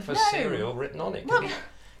perceive, breakfast no. cereal written on it. Well, Can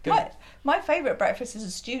be- My favourite breakfast as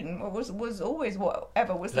a student was always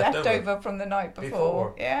whatever was Left left over. over from the night before.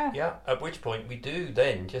 Before. Yeah. yeah, at which point we do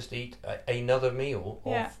then just eat another meal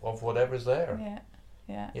Yeah. of whatever's there. Yeah.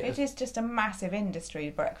 Yeah. Yes. It is just a massive industry,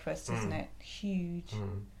 breakfast, isn't it? Huge.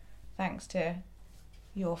 Mm. Thanks to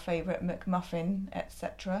your favourite McMuffin,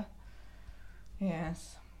 etc.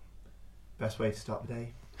 Yes. Best way to start the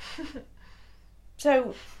day.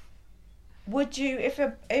 So, would you, if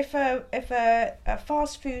a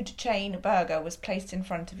fast food chain burger was placed in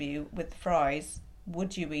front of you with fries,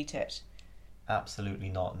 would you eat it? Absolutely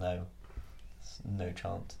not. No, no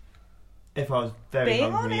chance. If I was very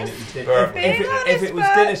Being hungry and it honest. was dinner, Bert. Being if honest, it was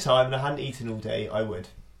Bert. dinner time and I hadn't eaten all day, I would.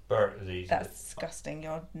 Bert is easy. That's disgusting.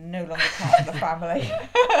 You're no longer part of the family.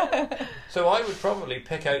 So I would probably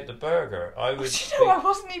pick out the burger. I would. You know, I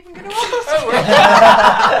wasn't even going to ask. Oh, well,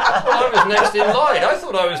 well, I was next in line. I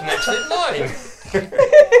thought I was next in line.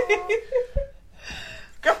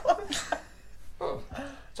 Go on. Oh.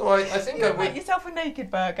 So I think I You make would. yourself a naked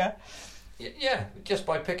burger. Yeah, just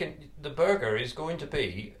by picking the burger is going to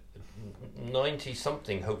be 90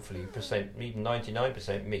 something, hopefully percent, even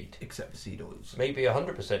 99% meat, Except for seed oils. maybe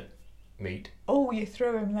 100% meat. Oh, you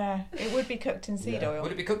threw him there. It would be cooked in seed Yeah. oil.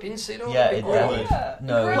 Would it be cooked in seed oil? Yeah, or it raw? would. Yeah.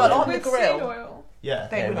 No. Grilled Well, on the with grill. seed oil. Yeah.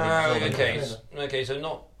 They would- Oh, Yeah. okay, so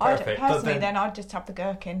not I'd, perfect. personally, But then- I'd just have the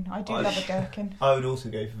gherkin. I do I- love a gherkin. I would also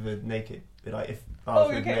go for the naked. But like if I Oh, was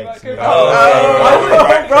with okay, mates, right, and go we-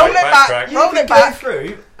 back. Oh, roll it back. Backtrack. You Roll can it go back.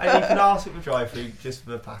 through, and you can ask at the drive-through just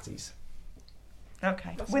for the patties.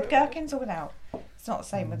 Okay. That's With a bit weird. gherkins or without? It's not the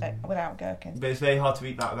same with it without gherkins. But it's very hard to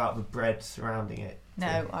eat that without the bread surrounding it.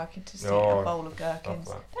 No, I could just eat Oh. a bowl of gherkins.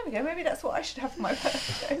 Oh, wow. There we go. Maybe that's what I should have for my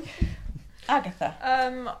birthday.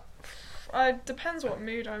 Agatha. Depends what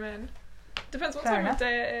mood I'm in. Depends what Fair time enough. of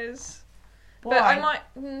day it is. Why? But I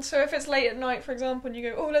might. So if it's late at night, for example, and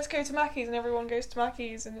you go, "Oh, let's go to Mackey's," and everyone goes to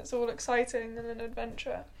Mackey's, and it's all exciting and an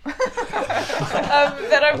adventure. Then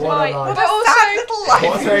I What a might. life. But also, Sad little life.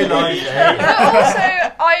 What's a life, eh?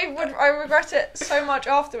 but also, I regret it so much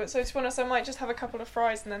afterwards. So to be honest, I might just have a couple of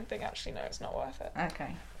fries and then think, actually, no, it's not worth it.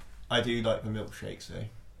 Okay. I do like the milkshakes though.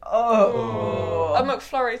 Oh. A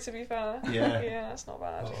McFlurry, to be fair. Yeah. Yeah, that's not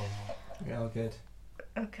bad. Yeah, oh, good.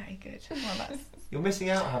 Okay, good. Well, that's. You're missing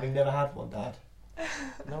out having never had one, Dad.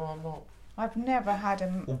 No, I'm not. I've never had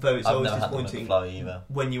a. Although it's I've always never had the disappointing McFlurry either.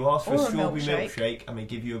 when you ask for Or a a strawberry milkshake. milkshake and they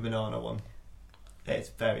give you a banana one. It's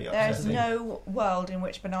very There's upsetting. no world in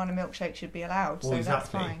which banana milkshake should be allowed, Well, so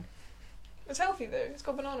exactly. that's fine. It's healthy though. It's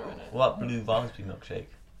got banana in it. What about blue raspberry milkshake?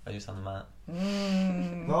 I just on the mat.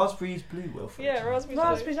 Raspberries blue, Wilfred. Yeah, raspberry.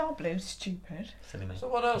 Raspberries are blue, stupid. Silly me. So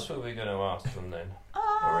what else were we going to ask them then?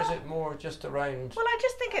 Or is it more just around... Well, I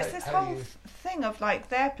just think it's How- this how whole you- thing of like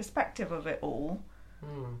their perspective of it all,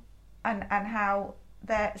 Hmm. and how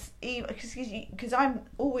they're because I'm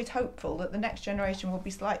always hopeful that the next generation will be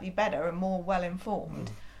slightly better and more well informed,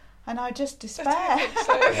 and I just despair.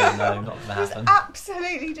 Yeah, no, not gonna Just happen.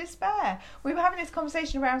 absolutely despair. We were having this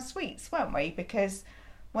conversation around sweets, weren't we? Because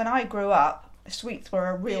when I grew up, sweets were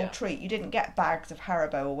a real Yeah. treat. You didn't get bags of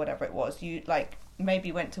Haribo or whatever it was. You like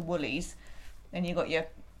maybe went to Woolies and you got your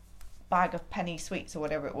bag of penny sweets or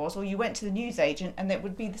whatever it was, or you went to the newsagent and it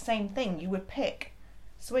would be the same thing. You would pick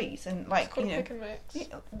sweets and It's like called you know, pick and mix.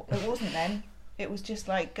 it wasn't then. It was just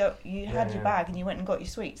like you had your Yeah. bag and you went and got your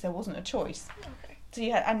sweets. There wasn't a choice. Okay. So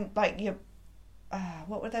you had, and like your,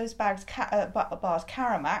 what were those bags? Bars,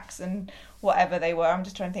 Caramax and whatever they were. I'm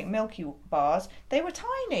just trying to think. Milky bars. They were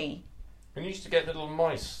tiny. And you used to get little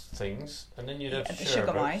mice things, and then you'd have The sugar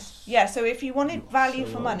sherbets. mice. Yeah. So if you wanted value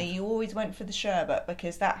so for money, you always went for the sherbet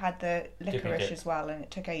because that had the licorice dip. as well, and it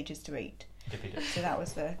took ages to eat. Dippy dip. So that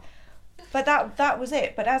was the. But that was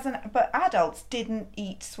it. But but adults didn't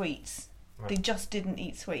eat sweets. Right. They just didn't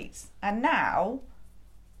eat sweets. And now,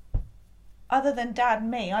 other than Dad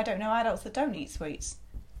and me, I don't know adults that don't eat sweets.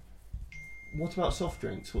 What about soft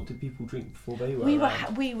drinks? What did people drink before they were We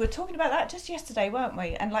around? were talking about that just yesterday, weren't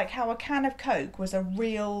we? And like how a can of Coke was a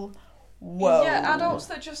real whoa. Yeah, adults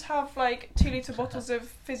that just have like 2 litre bottles of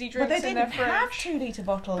fizzy But drinks they in their didn't fridge. have 2 litre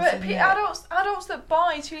bottles. But in there. adults that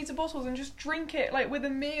buy 2 litre bottles and just drink it like with a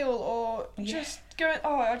meal or Yeah. just go.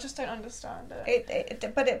 Oh, I just don't understand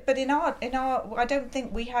it. But in our I don't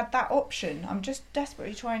think we had that option. I'm just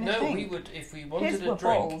desperately trying to No, think. we would, if we His wanted were a drink...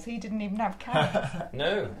 bottles. He didn't even have cans.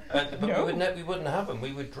 No, but No. we wouldn't have them.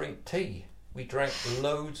 We would drink tea. We drank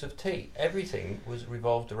loads of tea. Everything was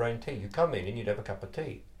revolved around tea. You come in and you'd have a cup of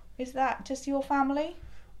tea. Is that just your family?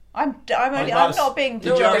 I'm that's- not being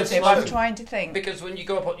No, pejorative. it's I'm not. trying to think. Because when you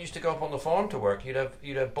used to go up on the farm to work, you'd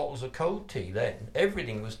have bottles of cold tea. Then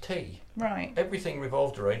everything was tea. Right. Everything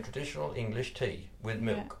revolved around traditional English tea with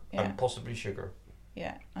milk yeah. and possibly sugar.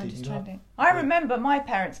 Yeah, I'm Did just you trying not- to think. I remember my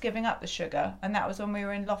parents giving up the sugar, and that was when we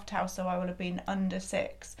were in Loft House, so I would have been under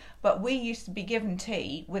 6. But we used to be given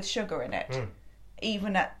tea with sugar in it,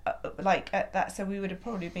 even at at that. So we would have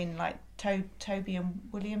probably been like Toby and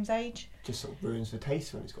William's age. Just sort of ruins the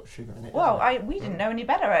taste when it's got sugar in it. Well, doesn't it? we didn't know any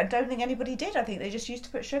better. I don't think anybody did. I think they just used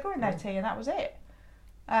to put sugar in their tea, and that was it.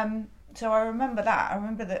 So I remember that. I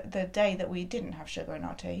remember the day that we didn't have sugar in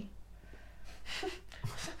our tea.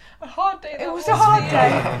 A hard day. It that was a hard for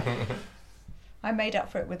you. day. I made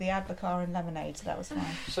up for it with the Advocaat and lemonade, so that was fine.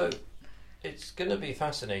 So it's going to be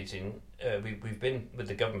fascinating. We've been with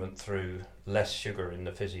the government through less sugar in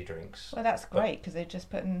the fizzy drinks. Well, that's great because they're just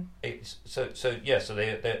putting. So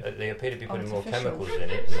they appear to be putting more Artificial. chemicals in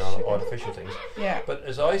it and artificial things. Yeah. But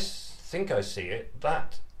as I think I see it,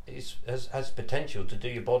 that has potential to do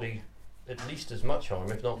your body at least as much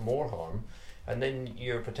harm, if not more harm, and then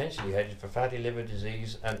you're potentially headed for fatty liver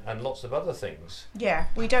disease and lots of other things. Yeah,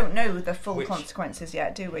 we don't know the full Which- consequences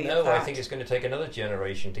yet, do we? No, of I that? think it's going to take another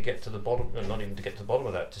generation to get to the bottom, not even to get to the bottom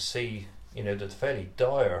of that, to see, the fairly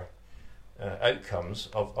dire outcomes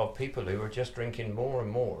of people who are just drinking more and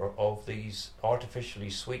more of these artificially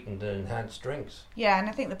sweetened and enhanced drinks. Yeah, and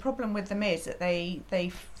I think the problem with them is that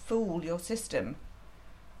they fool your system.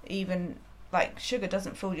 Even like sugar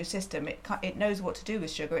doesn't fool your system. It knows what to do with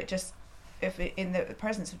sugar. It just, in the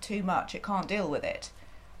presence of too much, it can't deal with it.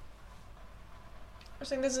 I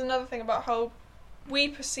think this is another thing about how we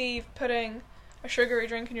perceive putting a sugary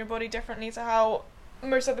drink in your body differently to how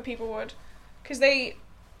most other people would, because they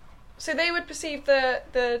would perceive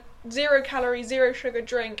the 0 calorie, 0 sugar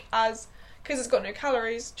drink as, because it's got no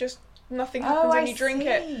calories, just nothing happens when you drink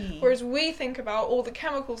it. Whereas we think about all the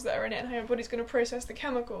chemicals that are in it and how your body's going to process the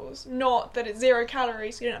chemicals, not that it's 0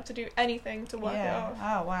 calories, so you don't have to do anything to work it off.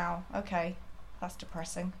 Oh wow. Okay, that's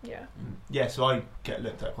depressing. Yeah. Yeah, so I get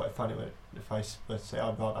looked at quite funny if I were to say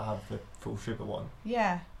I'd rather have the full sugar one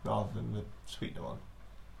Yeah. rather than the sweetener one,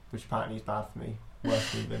 which apparently is bad for me, worse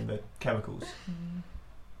for me than the chemicals.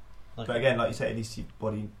 Like, But again, like you say, at least your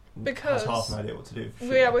body Because has half an idea what to do. with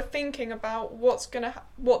sugar. Yeah, we're thinking about what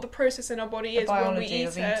the process in our body The is when we biology eat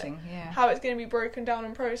of it, eating. Yeah. how it's going to be broken down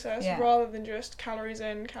and processed, Yeah. rather than just calories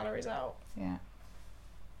in, calories out. Yeah.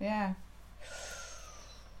 Yeah.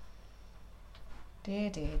 Dear,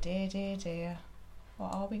 dear, dear, dear, dear.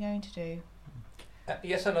 What are we going to do?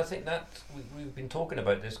 Yes, and I think that we've been talking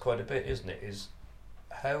about this quite a bit, isn't it? Is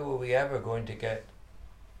how are we ever going to get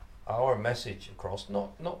our message across?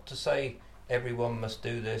 Not to say everyone must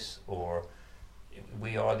do this or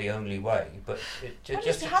we are the only way, but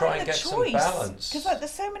just to try and get some balance. Because like,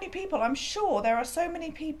 there's so many people. I'm sure there are so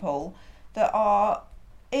many people that are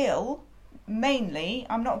ill. Mainly,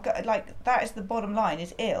 I'm not like that is the bottom line.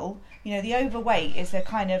 Is ill. The overweight is a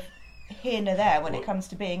kind of here and there when it comes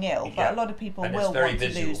to being ill. But Yeah. a lot of people And will it's very want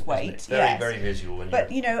visual, to lose isn't weight. it? Very, Yes. very visual. When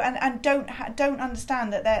But and don't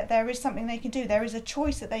understand that there is something they can do. There is a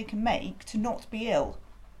choice that they can make to not be ill.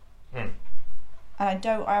 And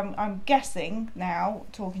I'm guessing now,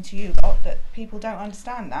 talking to you lot, that people don't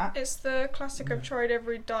understand that. It's the classic I've tried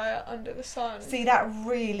every diet under the sun. See,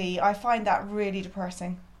 I find that really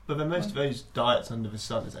depressing. But then most of those diets under the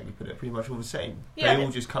sun, as you put it, are pretty much all the same. Yeah, They all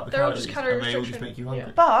just cut the they're all calories just calorie and they all just restriction. make you hungry.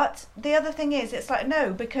 Yeah. But the other thing is, it's like,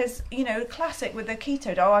 no, because, classic with the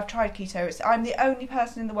keto diet, I've tried keto, I'm the only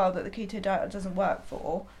person in the world that the keto diet doesn't work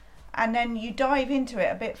for. And then you dive into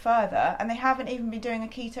it a bit further and they haven't even been doing a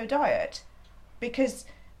keto diet because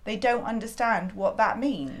they don't understand what that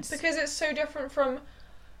means. Because it's so different from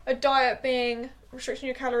a diet being restricting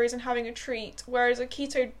your calories and having a treat, whereas a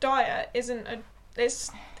keto diet isn't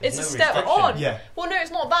it's no a step restriction. on. Yeah. Well, no,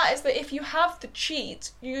 it's not that. It's that if you have the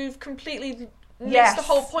cheat, you've completely missed Yes. the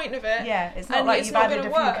whole point of it. Yeah, it's not And like it's you've not added a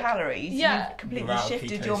gonna few work. calories. Yeah. You've completely Without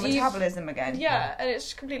shifted ketosis. your metabolism again. Yeah, and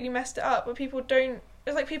it's completely messed it up. But people don't.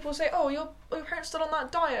 It's like people say, "Oh, your parents still on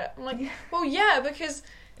that diet." I'm like, "Well, yeah, because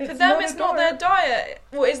for It's them not it's a not their diet.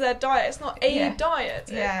 Well, it's their diet. It's not a Yeah. diet.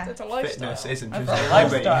 Yeah. It's a lifestyle." Fitness isn't I've just got a a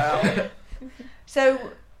hobby. lifestyle.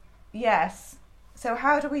 So, yes. So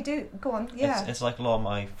how do we do? Go on. Yeah. It's like a lot of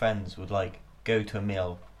my friends would go to a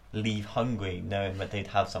meal, leave hungry, knowing that they'd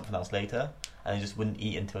have something else later, and they just wouldn't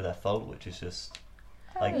eat until they're full, which is just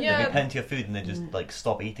Yeah. there'd be plenty of food, and they just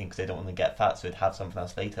stop eating because they don't want to get fat, so they'd have something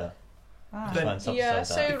else later. Ah. Try and Yeah, subsidize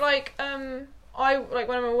so that. I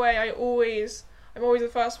when I'm away, I'm always the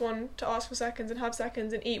first one to ask for seconds and have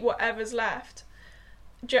seconds and eat whatever's left,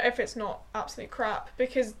 if it's not absolute crap,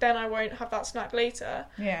 because then I won't have that snack later.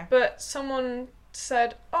 Yeah. But someone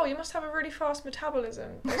said, "Oh, you must have a really fast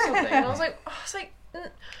metabolism or something," and I was like,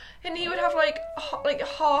 and he would have like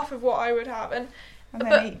half of what I would have, and And then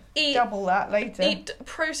but eat double that later. eat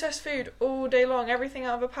processed food all day long, everything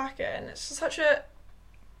out of a packet, and it's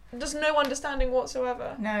there's no understanding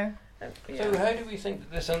whatsoever. No. Yeah. So how do we think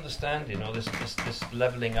that this understanding or this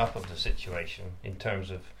levelling up of the situation in terms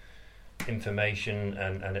of information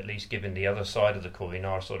and at least giving the other side of the coin,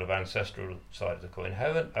 our sort of ancestral side of the coin, how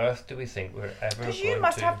on earth do we think we're ever Because going you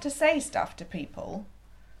must to... have to say stuff to people.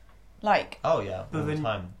 Like, Oh yeah, But all the then-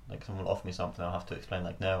 time. Like someone will offer me something, I'll have to explain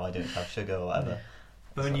no, I don't have sugar or whatever.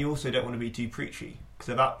 But then you also don't want to be too preachy, because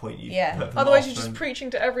at that point you Yeah. put them Otherwise, off you're just and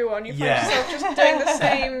preaching to everyone. You find Yeah. yourself just doing the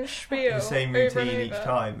same spiel, the same over routine and each over.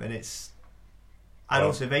 time, and and Well-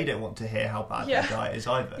 also they don't want to hear how bad Yeah. their diet is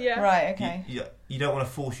either. Yeah, right, okay. You don't want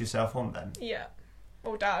to force yourself on them. yeah.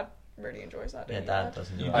 Well, Dad really enjoys that. Yeah, Don't you, Dad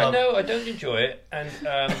doesn't do You that. I know I don't enjoy it, and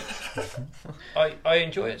I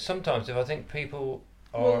enjoy it sometimes if I think people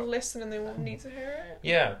Will are... listen and they will need to hear it.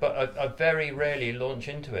 Yeah, but I very rarely launch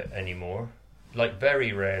into it anymore. like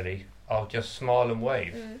very rarely, I'll just smile and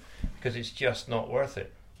wave because it's just not worth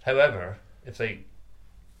it. However, if they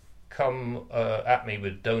come at me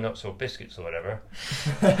with donuts or biscuits or whatever,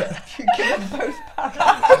 You give them both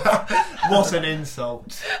back. What an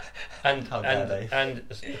insult! and How dare they.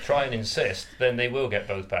 try and insist, then they will get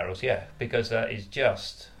both barrels. Yeah, because that is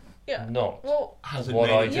just Yeah. not. Well, Hasn't What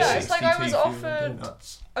made I it do. to Yeah, it's like I 62 was for offered-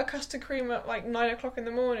 donuts. a custard cream at like 9 o'clock in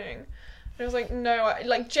the morning. And I was like, no, I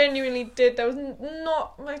like genuinely did. There was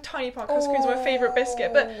not my tiny part custard cream is my favourite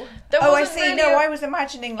biscuit, but there Oh, I wasn't see. really No, a- I was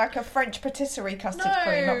imagining like a French patisserie custard No.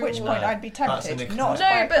 cream. At which point No. I'd be That's tempted. an Not no,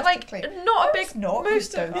 by a but like custard cream. not a No, big. it's not,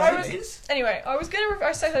 Most you of don't. I Yes, was it is. anyway. I was gonna.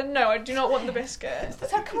 I said no. I do not want the biscuit.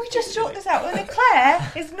 So can we just sort this out? Well,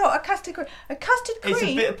 Eclair is not a custard cream. A custard cream. It's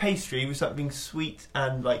a bit of pastry with something sweet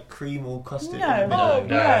and like cream or custard. No. in the middle. Oh, No.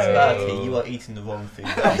 Bertie, you are eating the wrong food.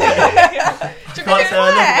 Can't say I look at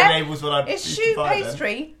Eclair the labels when I It's used choux to buy them.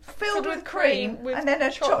 pastry filled Filled with with cream cream with and then a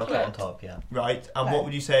chocolate. Chocolate on chocolate. top, yeah. Right, and No. what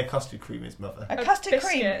would you say a custard cream is, Mother? A A custard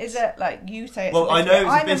cream biscuit. is a like you say. It's Well, a I biscuit.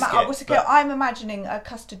 know it's a biscuit, but- I'm imagining a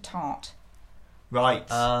custard tart. Right.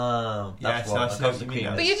 Oh, that's Yes, what I a see what custard you cream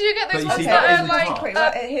mean But is. you do get But those you ones see, that that are is like. the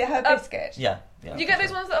cream, her biscuit. Yeah, yeah. You get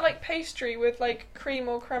those ones that are like pastry with like cream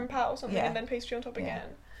or creme pat or something, Yeah. and then pastry on top Yeah. again.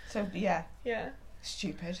 So yeah, Yeah.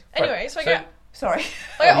 stupid. Anyway, so I So- get. Sorry.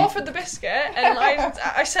 I got offered the biscuit, and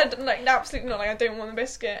I said like absolutely not. Like I don't want the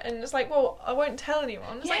biscuit, and it's like, well, I won't tell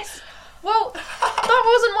anyone. It's like, well, that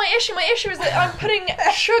wasn't my issue. My issue is that I'm putting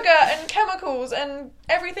sugar and chemicals and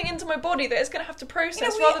everything into my body that it's going to have to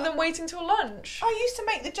process we- rather than waiting till lunch. I used to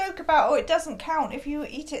make the joke about, oh, it doesn't count if you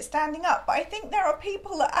eat it standing up, but I think there are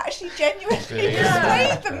people that actually genuinely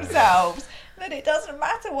Yeah. persuade themselves that it doesn't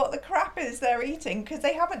matter what the crap is they're eating because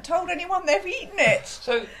they haven't told anyone they've eaten it.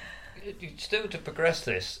 So, still to progress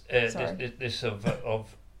this, Sorry. this of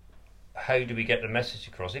how do we get the message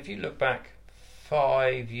across? If you look back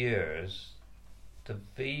 5 years, the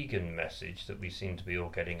vegan message that we seem to be all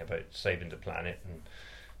getting about saving the planet and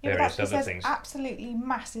Yeah, but various that's because other there's things absolutely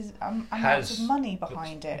massive amounts has- of money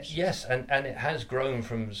behind it. Yes, and it has grown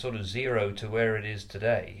from sort of zero to where it is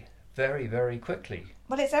today very, very quickly.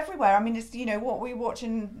 But it's everywhere. I mean, it's what we watch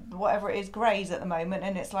in whatever it is, Grays at the moment,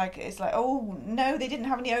 and it's like oh no, they didn't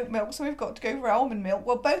have any oat milk, so we've got to go for almond milk.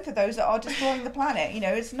 Well, both of those are destroying the planet.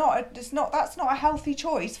 That's not a healthy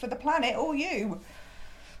choice for the planet or you.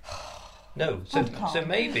 No, I'm so calm.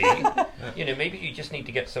 maybe maybe you just need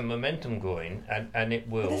to get some momentum going, and it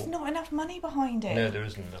will. But there's not enough money behind it. No, there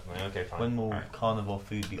isn't enough money. Okay, fine. When will Alright. carnivore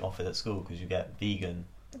food be offered at school? Because you get vegan.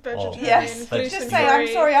 Vegetarian, Yes, But just gluten say I'm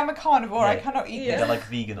free. sorry, I'm a carnivore. I Yeah. cannot eat Yeah. They this. get like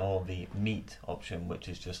vegan or the meat option, which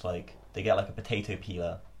is just like they get like a potato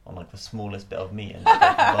peeler on like the smallest bit of meat and just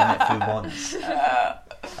like, run it through once,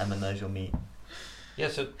 and then there's your meat. Yeah,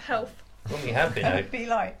 so Health. when we have been That out would be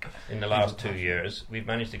like. in the last 2 years, we've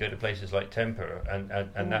managed to go to places like Temper, and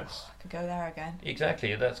Ooh, that's I could go there again.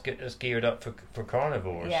 exactly that's geared up for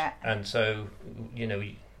carnivores. Yeah. And so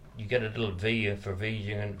you get a little V for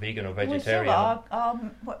vegan or We still vegetarian. are.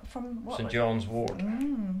 What from what? St was- John's Ward.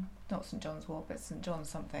 Not St John's Ward, but St John's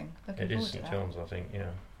something. Looking It is forward to St that. John's, I think. Yeah.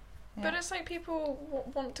 Yeah. But it's like people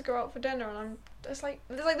want to go out for dinner, and there's like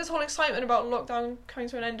this whole excitement about lockdown coming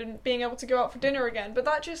to an end and being able to go out for dinner again. But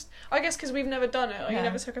that just, I guess, because we've never done it, or you No.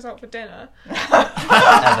 never took us out for dinner. Ever.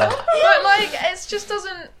 But like, it just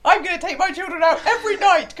doesn't. I'm going to take my children out every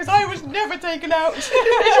night because I was never taken out. It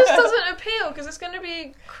just doesn't appeal because it's going to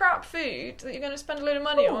be crap food that you're going to spend a load of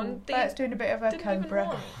money on. That Let's doing a bit of you a didn't even cobra.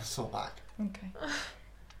 want. I saw that. Okay.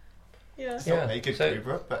 Yeah. It's Yeah, not a good so-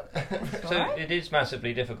 cobra, but So Alright. it is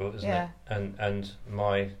massively difficult, isn't Yeah. it? And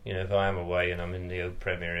my if I am away and I'm in the old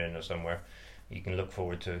Premier Inn or somewhere, you can look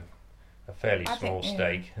forward to a fairly I small think, yeah.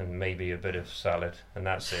 steak and maybe a bit of salad, and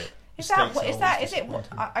that's it. Is Steaks that are is that always is it?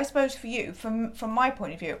 disappointing. I suppose for you, from my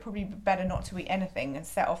point of view, it'd probably be better not to eat anything and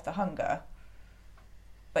set off the hunger.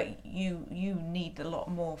 But you need a lot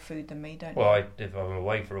more food than me, don't Well, you? if I'm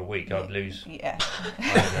away for a week, I'd lose Yeah. I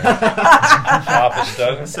don't know, half a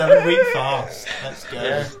stone. 7 week fast. Let's go.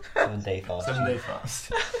 Yeah. 7 day fast. 7 day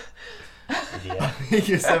fast. Yeah.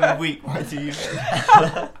 You're 7 week. Why do you?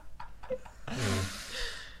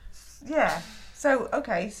 Yeah. So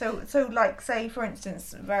okay. So like say for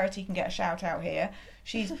instance, Verity can get a shout out here.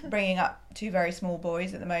 She's bringing up 2 very small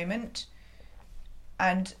boys at the moment,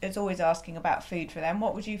 and is always asking about food for them.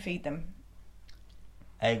 What would you feed them?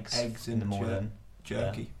 Eggs, Eggs in the and morning.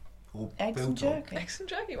 Jerky. Or Eggs and biltong. jerky. Eggs and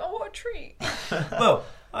jerky. Oh, what a treat! Well,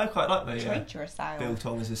 I quite like the Traitorous style.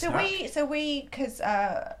 biltong as a So snack. because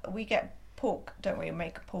we get pork, don't we? We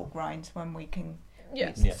make pork rinds when we can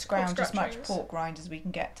Yes. Yeah. scrounge as much scratchings. pork rind as we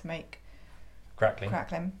can get to make Crackling.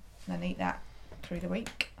 crackling, and then eat that through the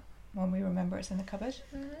week. when we remember it's in the cupboard.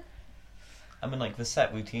 Mhm. I mean, like the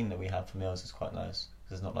set routine that we have for meals is quite nice.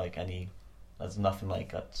 There's not like there's nothing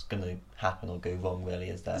like that's gonna happen or go wrong, really,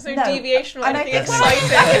 is there? There's no, No, deviation or and I anything think- exciting.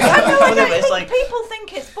 I know, Well, I no, don't but it's think like- people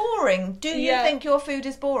think it's boring. Do you Yeah. think your food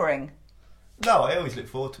is boring? No, I always look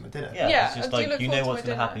forward to my dinner. Yeah, Yeah, it's just I do like look you know forward to what's my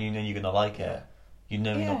gonna dinner. happen. You know you're gonna like it. Yeah. You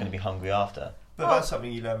know you're Yeah. not gonna be hungry after. But Well- that's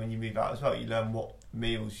something you learn when you move out as well. You learn what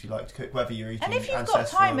meals you like to cook, whether you're eating And if you've got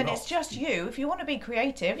ancestral time or and not. it's just you, if you want to be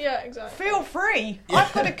creative, Yeah, exactly. feel free. Yeah.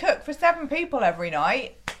 I've got to cook for 7 people every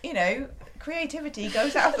night. You know, creativity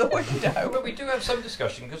goes out the window. But we do have some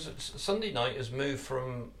discussion because Sunday night has moved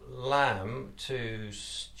from lamb to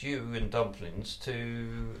stew and dumplings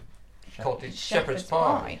to cottage shepherd's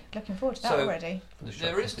pie. Looking forward to that So- already.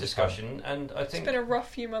 There is discussion, and I It's think been a rough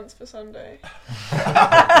few months for Sunday.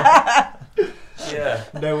 yeah.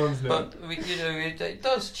 No one's known. But it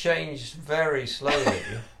does change very slowly.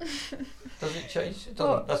 Does it change? It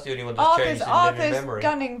doesn't. Well, That's the only one that's changed in living Arthur's memory.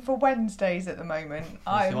 gunning for Wednesdays at the moment. he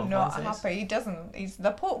I'm want not Wednesdays? happy. He doesn't.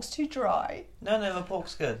 The pork's too dry. No, the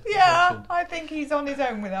pork's good. The Yeah, pork's I think he's on his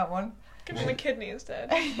own with that one. Give him a kidney instead.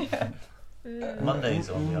 good. Mm. Mondays,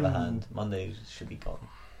 on the other hand, Mondays should be gone.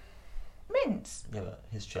 Mince. Yeah, but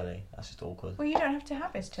his chili, that's just awkward. Well, you don't have to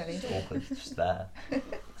have his chili. It's awkward, it's just there. At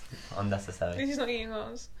Unnecessary. least he's not eating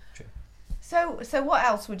ours. So what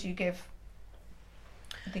else would you give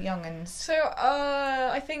the young'uns? So,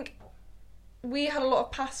 I think we had a lot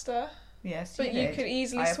of pasta, Yes, but you did. could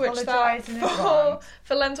easily I switch that apologise in for, advance.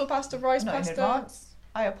 for lentil pasta, rice Not pasta. in advance.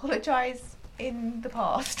 I apologise in the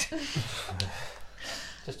past.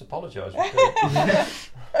 Just apologise.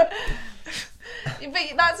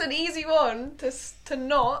 But that's an easy one to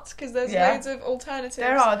not, because there's Yeah. loads of alternatives.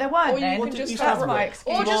 There weren't Or you then. What can did just you have have my with it?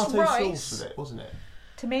 excuse. Or just Tomato rice. sauce with it, wasn't it?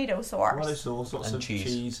 Tomato sauce. Tomato sauce, lots And of cheese.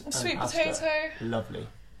 cheese And sweet pasta. potato. Lovely.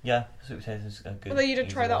 Yeah, sweet potatoes are good. Although you did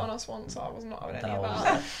easy try that one. on us once, so I was not having any That of was-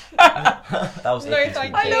 that. That was No, icky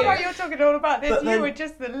thank sweet I love you. how potato. you're talking all about this. But You then- were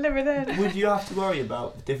just the liver then. Would you have to worry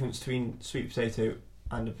about the difference between sweet potato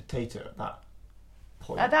and a potato at that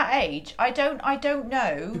point? At that age, I don't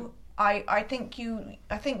know. I think you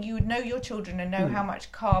would know your children and know how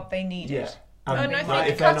much carb they needed. Yeah. And I like, think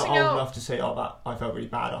if they're not cutting old out- enough to say, "Oh, that I felt really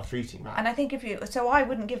bad after eating that." And I think so I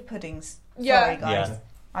wouldn't give puddings. Yeah. Sorry, guys. Yeah.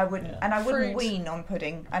 I wouldn't, Yeah. and I wouldn't Fruit. wean on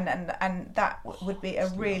pudding, and that would be a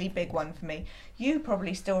really big one for me. You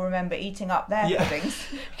probably still remember eating up their Yeah. puddings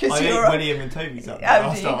I because ate you're William and Toby's up Oh, there do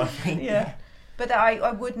last you? time, I think. Yeah. But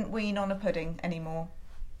I wouldn't wean on a pudding anymore.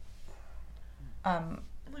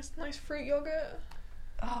 Nice fruit yogurt.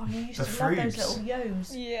 Oh, you used The to love those fruits. little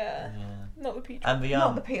yos. Yeah. Yeah. Not the peach. And the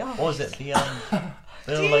Not the PR. what was it? The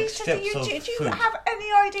Do little you, like so strips of do you fruit. have any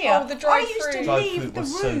idea? Oh, the dried I used fruit. to Dried leave fruit the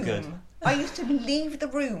was room. so good. I used to leave the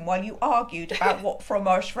room while you argued about what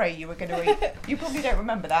fromage frais you were going to eat. You probably don't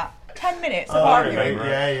remember that. 10 minutes of Oh, I arguing. remember.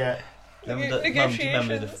 Yeah. Remember Mum, do you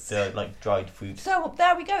remember Negotiations. the like dried fruit? So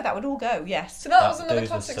there we go. That would all go. Yes. So that That- was another those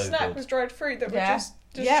were classic so snack, good. was dried fruit that Yeah. were just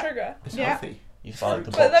Yeah. sugar. It's Yeah. healthy. You buy like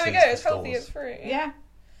the But there we go, boxes it's for healthy, stores. it's fruit. Yeah.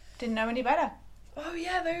 Didn't know any better. Oh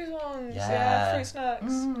yeah, those ones. Yeah. Yeah, fruit snacks.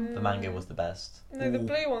 Mm. The mango was the best. No, the Ooh.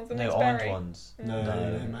 blue ones, the No, mixed orange berry. ones. No,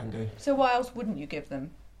 No. mango. So what else wouldn't you give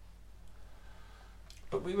them?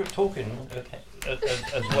 But we were talking Okay.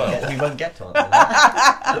 as well. We won't get to answer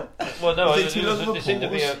that. Well, no, Is it too long of a there seemed to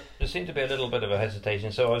be pause? there seemed to be a little bit of a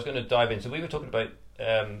hesitation. So I was going to dive in. So we were talking about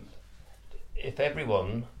if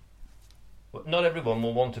everyone, not everyone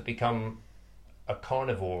will want to become a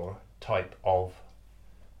carnivore type of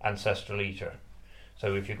ancestral eater.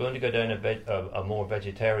 So if you're going to go down a more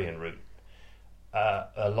vegetarian route,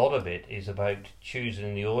 a lot of it is about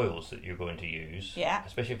choosing the oils that you're going to use. Yeah.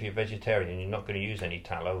 Especially if you're vegetarian, you're not going to use any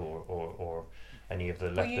tallow or any of the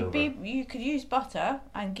Well, leftover. you could use butter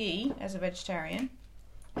and ghee as a vegetarian.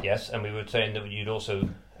 Yes, and we were saying that you'd also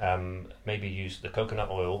maybe use the coconut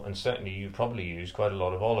oil, and certainly you'd probably use quite a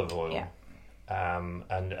lot of olive oil. Yeah. And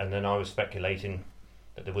then I was speculating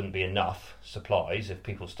that there wouldn't be enough supplies if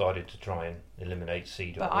people started to try and eliminate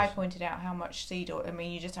seed But oils. I pointed out how much seed oil. I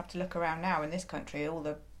mean, you just have to look around now in this country. All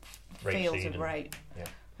the fields Rapeseed of and- rape yeah.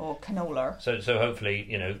 or canola. So hopefully,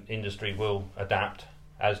 industry will adapt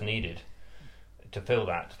as needed to fill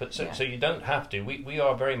that. But Yeah. so you don't have to. We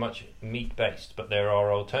are very much meat based, but there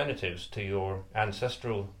are alternatives to your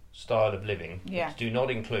ancestral style of living, Yeah. which do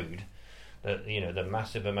not include the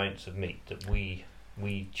massive amounts of meat that we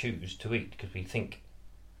choose to eat because we think,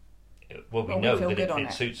 we we know feel that good on it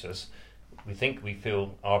it. suits us. We think we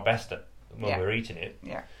feel our best at when Yeah. we're eating it.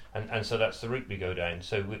 Yeah. And so that's the route we go down.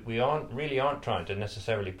 So we aren't trying to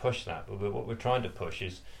necessarily push that, but what we're trying to push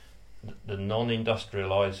is the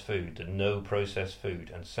non-industrialized food, the no processed food,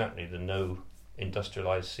 and certainly the no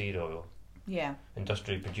industrialised seed oil, Yeah.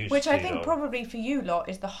 industrially produced Which seed I think oil. probably for you lot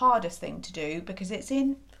is the hardest thing to do because it's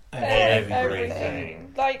in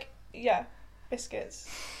Everything. Like, yeah, biscuits.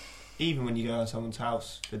 Even when you go to someone's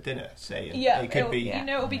house for dinner, say, and Yeah, it could be, You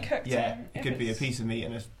know, it'll be cooked. yeah, in it if could be a it's- piece of meat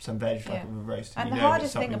and some veg, like Yeah. a roast. And you the know hardest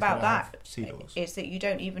it's thing something's about gonna have that seed oils. is that you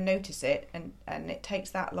don't even notice it and it takes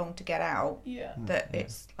that long to get out Yeah. that Yeah.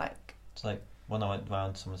 it's like It's like when I went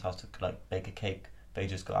round to someone's house to like bake a cake, they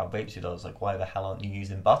just got out rapeseed. I was like, why the hell aren't you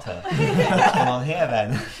using butter? What's going on here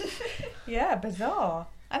then? yeah, bizarre.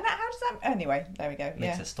 And that how does that anyway, there we go. Makes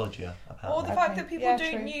Yeah. it stodgier, Or apparently. the Okay. fact that people Yeah,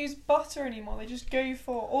 don't true. use butter anymore. They just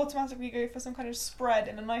automatically go for some kind of spread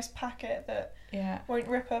in a nice packet that Yeah. won't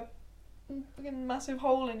rip a fucking massive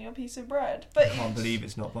hole in your piece of bread. But I can't believe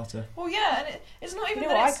it's not butter. Well, yeah, and it's not You even know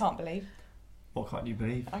that what I it's... can't believe? What can't you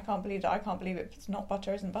believe? I can't believe that I can't believe it's not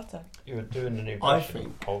butter isn't butter. You're doing an I impression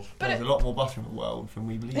think of. But there's a lot more butter in the world than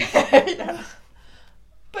we believe.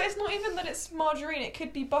 But it's not even that it's margarine. It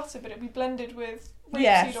could be butter, but it'd be blended with rapeseed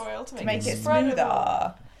Yes, oil to To make, make it spreadable.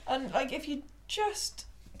 smoother. And like, if you just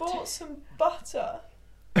bought some butter,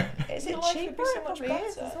 Is Your it life would cheaper? be so It much probably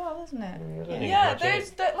is better. as well, isn't it? I don't Yeah. think yeah, much, is there's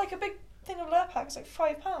it? that like a big thing of Lurpak is like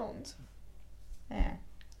 £5. Yeah.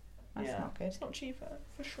 That's Yeah. not good. It's not cheaper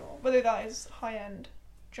for sure. Whether that is high end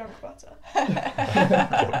junk butter.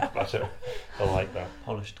 Butter. I like that.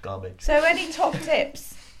 Polished garbage. So any top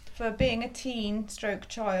tips for being a teen, stroke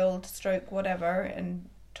child, stroke whatever, and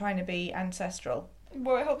trying to be ancestral?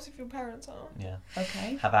 Well, it helps if your parents are. Yeah.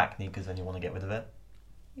 Okay. Have acne because then you want to get rid of it.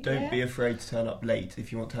 Don't Yeah. be afraid to turn up late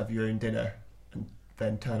if you want to have your own dinner, and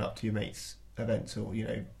then turn up to your mate's events or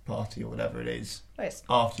party or whatever it is Well, it's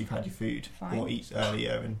after you've had your food, Fine. or eat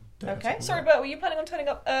earlier and. Don't have Okay. something Sorry, like- Bert, were you planning on turning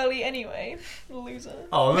up early anyway? Loser.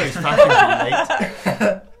 Oh, I'm always fashionably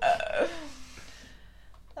late.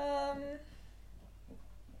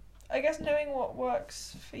 I guess knowing what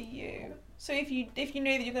works for you. So if you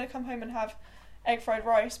know that you're going to come home and have egg fried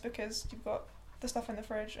rice because you've got the stuff in the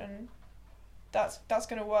fridge and that's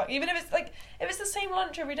going to work. Even if it's the same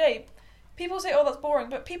lunch every day. People say, "Oh, that's boring,"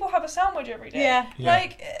 but people have a sandwich every day. Yeah. Yeah.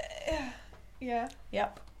 Like, yeah.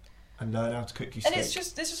 Yep. And learn how to cook your And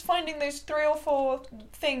steak. it's just finding those 3 or 4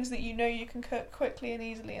 things that you know you can cook quickly and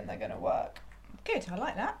easily, and they're going to work. Good. I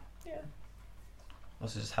like that. Yeah.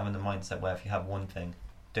 Also, just having the mindset where if you have one thing,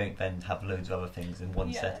 don't then have loads of other things in one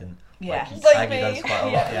Yeah. setting. Yeah. Like Aggie me. does quite a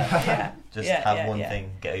lot. Yeah. Yeah. Yeah. Just Yeah, have yeah, one yeah.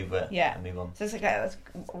 thing, get over it, Yeah. and move on. So it's okay, that's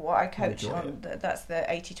what I coach Enjoy on. That's the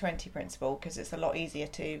 80-20 principle because it's a lot easier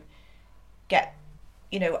to get.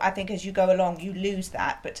 I think as you go along, you lose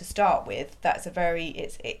that. But to start with, that's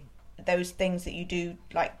those things that you do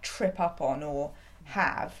like trip up on or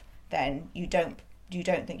have, then you don't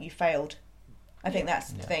think you failed. I think that's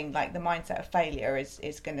the Yeah. thing. Like the mindset of failure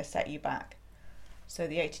is going to set you back. So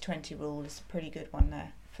the 80-20 rule is a pretty good one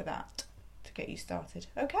there for that to get you started.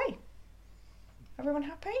 Okay, everyone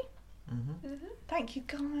happy? Mm-hmm. Thank you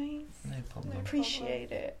guys. No problem. No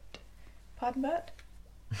Appreciate it. Pardon, Bert?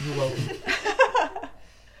 You're welcome.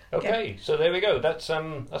 Okay, so there we go. That's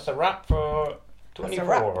a wrap for 24. That's a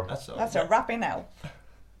wrap. That's all. That's a wrapping now.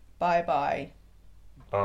 Bye bye.